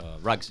removable.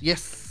 Rugs.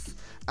 Yes.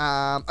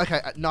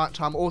 Okay, at night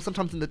time, or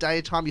sometimes in the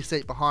daytime, you see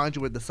it behind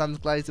you with the sun's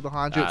blazing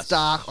behind you. It's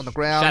dark on the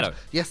ground. Shadow.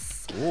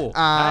 Yes. Ooh,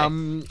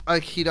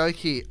 okie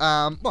dokie.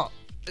 Well,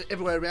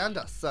 everywhere around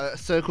us. So a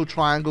circle,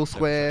 triangle,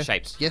 square.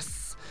 Shapes.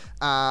 Yes.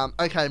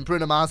 Okay, and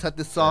Bruno Mars had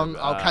this song.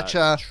 I'll catch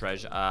her.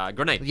 Treasure.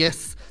 Grenade.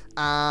 Yes.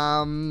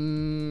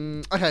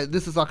 Okay,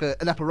 this is like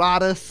an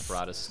apparatus.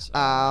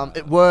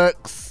 It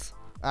works.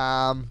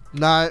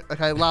 No.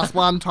 Okay, last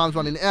one. Time's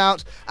running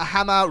out. A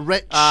hammer.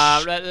 Wretch.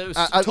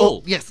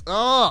 Tool. Yes.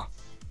 Oh,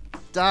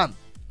 done.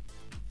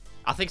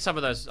 I think some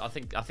of those. I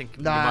think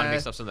you might have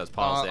mixed up some of those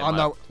piles there. I mate.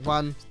 know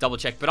one. Double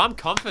check, but I'm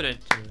confident.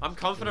 I'm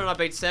confident I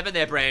beat 7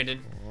 there,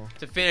 Brandon,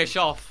 to finish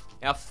off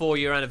our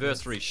 4-year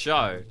anniversary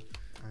show.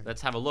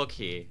 Let's have a look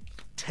here.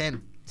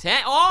 10.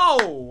 10.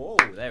 Oh,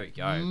 there we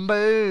go.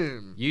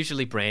 Boom.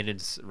 Usually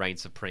Brandon's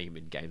reigns supreme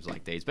in games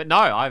like these, but no,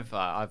 I've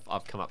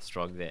come up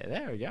strong there.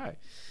 There we go.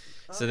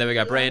 So there we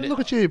go, Brandon. Look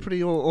at you,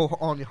 pretty all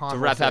on your high To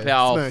horse wrap up there,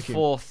 our smirking.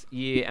 4th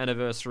year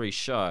anniversary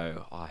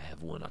show, I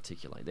have one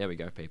articulate. There we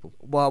go, people.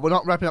 Well, we're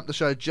not wrapping up the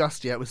show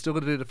just yet. We're still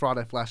going to do the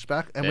Friday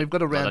flashback, and Yeah, we've got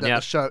to not round out done the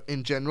yet. show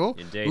in general.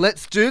 Indeed.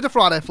 Let's do the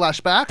Friday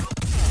flashback.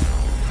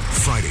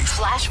 Friday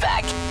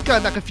Flashback.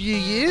 Going back a few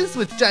years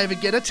with David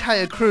Guetta,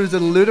 Taya Cruz,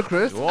 and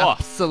Ludacris. Oh.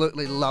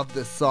 Absolutely love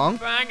this song.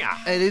 Banger.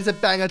 It is a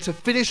banger to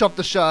finish off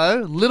the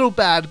show. Little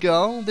Bad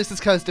Girl. This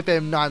is Coast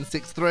FM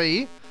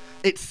 963.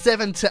 It's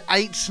 7 to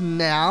 8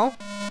 now.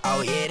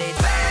 Oh, yeah, they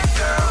bad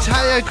girl.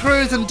 Taya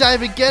Cruz and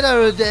David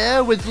Guetta are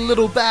there with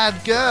Little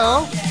Bad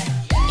Girl.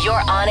 You're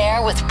on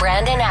air with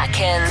Brandon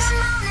Atkins.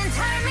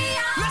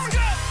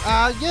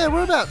 Yeah,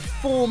 we're about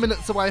 4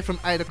 minutes away from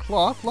 8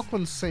 o'clock.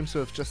 Lachlan seems to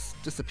have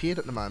just disappeared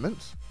at the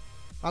moment.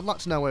 I'd like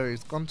to know where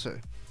he's gone to.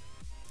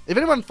 If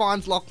anyone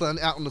finds Lachlan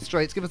out on the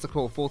streets, give us a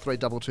call,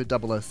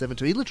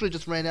 43220072. He literally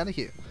just ran out of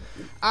here.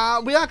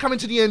 We are coming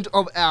to the end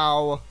of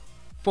our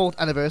 4th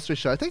anniversary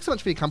show. Thanks so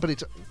much for your company.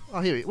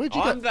 Oh, here. Where'd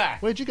you go? I'm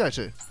back. Where'd you go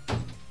to?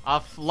 A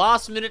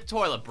last-minute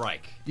toilet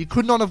break. You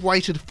could not have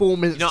waited 4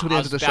 minutes You know, to the I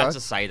end was of the show. about to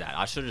say that.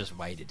 I should have just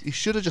waited. You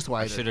should have just I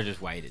waited. should have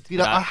just waited. You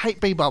know, But, I hate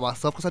being by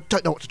myself because I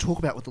don't know what to talk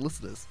about with the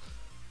listeners.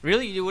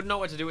 really? You wouldn't know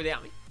what to do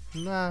without me?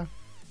 No.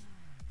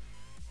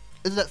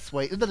 Isn't that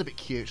sweet? Isn't that a bit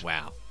cute?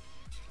 Wow.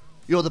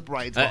 You're the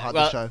brains behind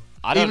well, the show.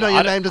 I don't Even know, though your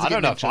I name don't, doesn't I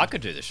don't get know if I mentioned.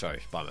 could do the show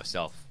by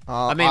myself.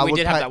 I we would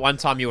did have pay- that one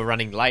time you were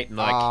running late and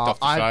I kicked off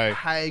the show. I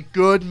pay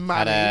good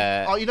money.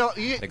 Had Oh, you know,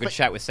 Had a good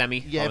chat with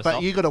Sammy. Yeah, by but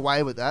myself. you got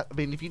away with that. I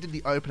mean, if you did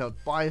the opener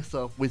by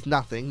yourself with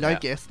nothing, no Yeah.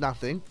 guests,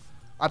 nothing,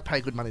 I'd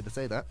pay good money to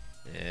see that.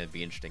 Yeah, it'd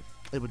be interesting.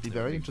 It would be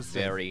very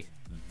interesting. Very,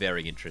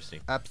 very interesting.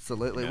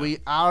 Absolutely. Yeah. We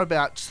are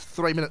about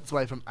 3 minutes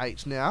away from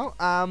 8 now.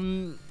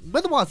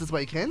 Weather-wise this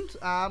weekend,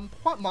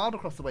 quite mild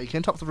across the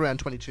weekend. Tops of around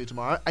 22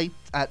 tomorrow. 8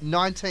 at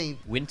 19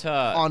 Winter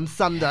on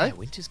Sunday. Yeah,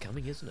 winter's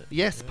coming, isn't it?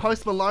 Yes,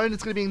 Post Malone is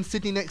going to be in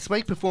Sydney next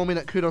week performing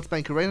at Kudos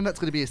Bank Arena. That's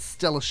going to be a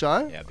stellar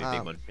show. Yeah,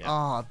 big one. Yeah. Oh,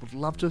 I would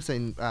love to have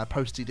seen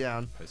Posty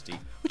down. Posty.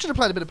 We should have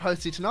played a bit of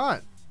Posty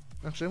tonight.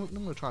 Actually, I'm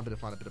going to try and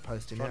find a bit of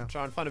Posty now.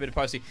 Try and find a bit of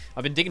Posty.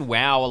 I've been digging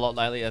WoW a lot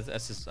lately.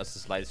 That's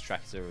his latest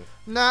track. It's a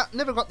Nah,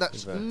 never got that.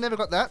 Bit of a- Never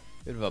got that.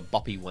 bit of a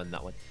boppy one,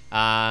 that one.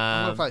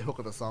 I'm going to play Hook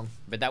of the song.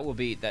 But that will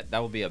be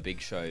a big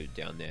show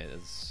down there,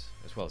 as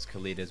well as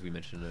Khalid, as we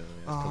mentioned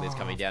earlier. Khalid's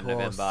coming down in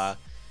course. November.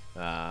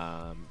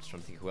 Just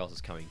trying to think who else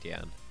is coming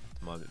down at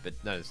the moment. But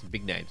no, there's some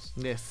big names.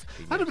 Yes.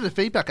 Big I had a names. bit of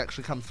feedback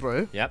actually come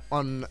through Yep.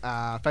 on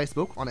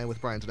Facebook, on Air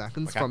with Brains and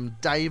Atkins, Okay. from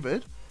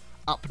David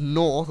up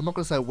north. I'm not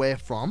going to say where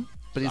from,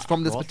 but he's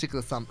from this north.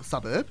 particular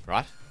suburb.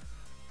 Right?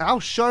 Our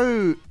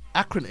show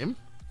acronym,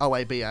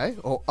 OABA,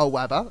 or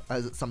OABA,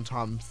 as it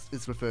sometimes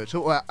is referred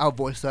to, or our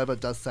voiceover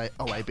does say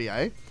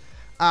OABA,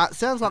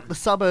 sounds like the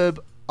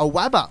suburb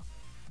Awaba,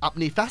 up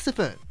near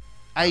Fassifern.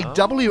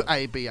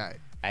 AWABA.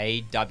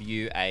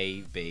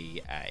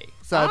 AWABA.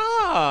 So-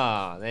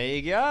 there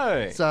you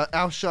go. So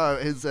our show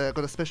has got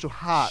a special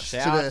heart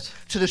Shout.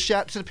 to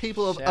the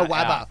people of Shout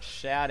Awaba. out.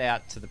 Shout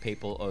out to the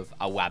people of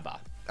Awaba.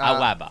 Uh,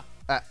 Awaba.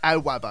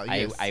 Awaba,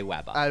 yes.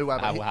 Awaba.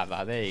 Awaba.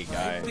 Awaba. There you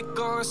go.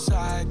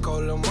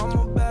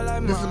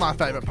 This is my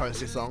favourite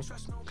Posty song.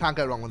 Can't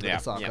go wrong with Yeah,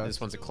 the Psycho. yeah,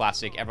 this one's a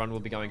classic. Everyone will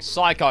be going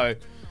psycho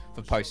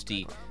for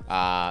Posty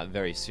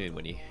very soon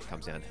when he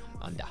comes down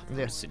under from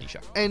the Yes. Sydney show.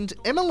 And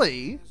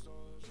Emily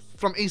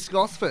from East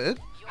Gosford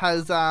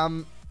has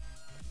had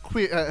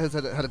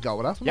a go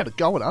at us. Well, Yep. not a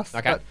go at us,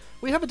 Okay. but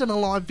we haven't done a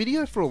live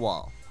video for a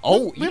while.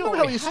 Oh, you Remember know how what?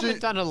 we We used to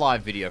haven't done a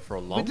live video for a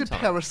long we did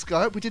time.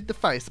 Periscope, we did the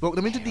Facebook,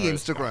 then we did the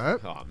Periscope. Instagram.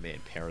 Oh man,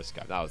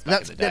 Periscope. That was back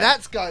That's in the day.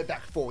 that's going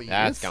back 4 years.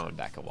 That's going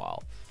back a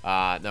while.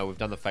 No, we've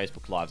done the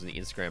Facebook lives and the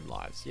Instagram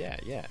lives. Yeah,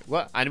 yeah.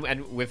 Well,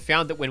 and we've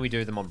found that when we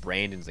do them on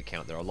Brandon's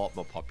account, they're a lot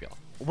more popular.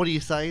 What are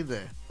you saying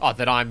there? Oh,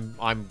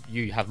 that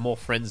you have more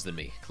friends than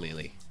me,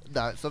 clearly.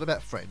 No, it's not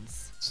about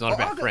friends. It's not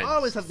about friends. I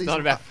always have It's these. not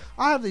about-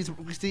 I have these.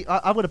 You see,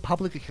 I've got a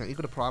public account. You've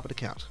got a private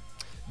account.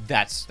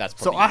 That's So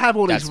probably I have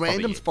all that's these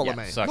probably randoms you. follow Yeah,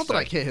 me. so- Not that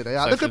I so- care who they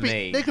are. so There for could be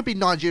me- there could be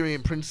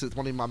Nigerian princes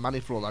wanting my money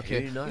for all I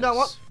care. Who knows? You know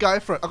what? Go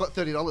for it. I got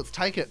 $30.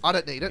 Take it. I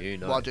don't need it. Who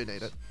Well, I knows? do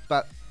need it.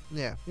 But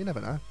yeah, you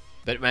never know.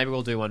 But maybe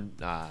we'll do one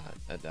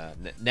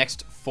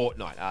next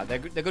fortnight. They're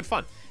good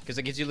fun because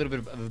it gives you a little bit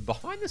of a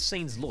behind the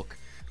scenes look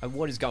at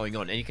what is going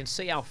on, and you can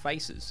see our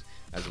faces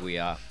as we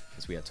are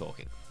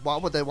talking. Why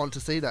would they want to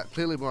see that?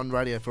 Clearly, we're on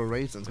radio for a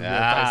reason. We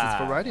have faces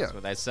for radio. That's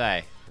what they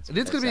say. That's It what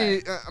is they going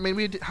to say. be. I mean,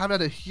 we have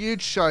had a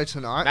huge show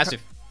tonight.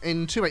 Massive.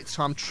 in 2 weeks'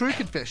 time, True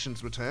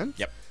Confessions returns.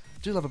 Yep.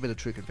 Do love a bit of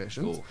True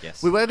Confessions. Ooh,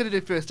 yes. We were going to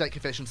do First Date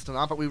Confessions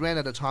tonight, but we ran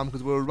out of time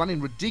because we were running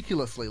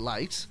ridiculously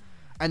late.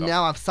 And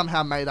now I've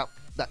somehow made up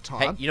that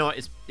time. Hey, you know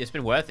what? It's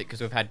been worth it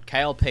because we've had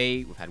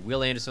KLP, we've had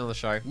Will Anderson on the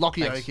show.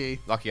 Lockie Thanks. Okie.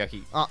 Lockie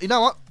Okie. You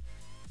know what?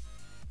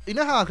 You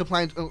know how I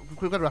complained...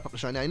 we've got to wrap up the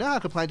show now. You know how I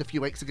complained a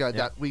few weeks ago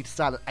that we'd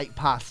start at 8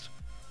 past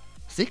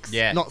 6?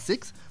 Yeah. Not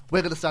 6.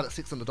 We're going to start at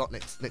 6 on the dot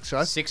next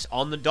show. 6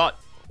 on the dot.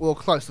 Well,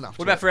 close enough.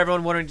 What about for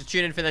everyone wanting to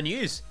tune in for the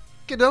news?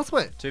 Get it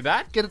elsewhere. Too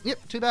bad?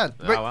 Too bad.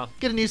 Oh, well.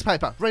 Get a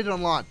newspaper. Read it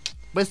online.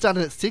 We're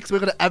starting at 6. We're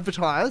going to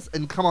advertise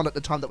and come on at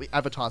the time that we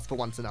advertise for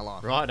once in our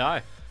life. Right, no.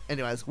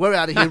 Anyways, we're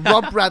out of here.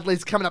 Rob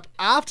Bradley's coming up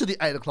after the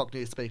 8 o'clock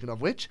news, speaking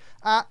of which.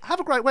 Have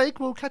a great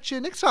week. We'll catch you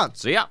next time.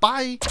 See ya.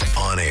 Bye.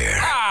 On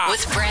air.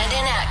 With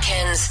Brandon Atkins.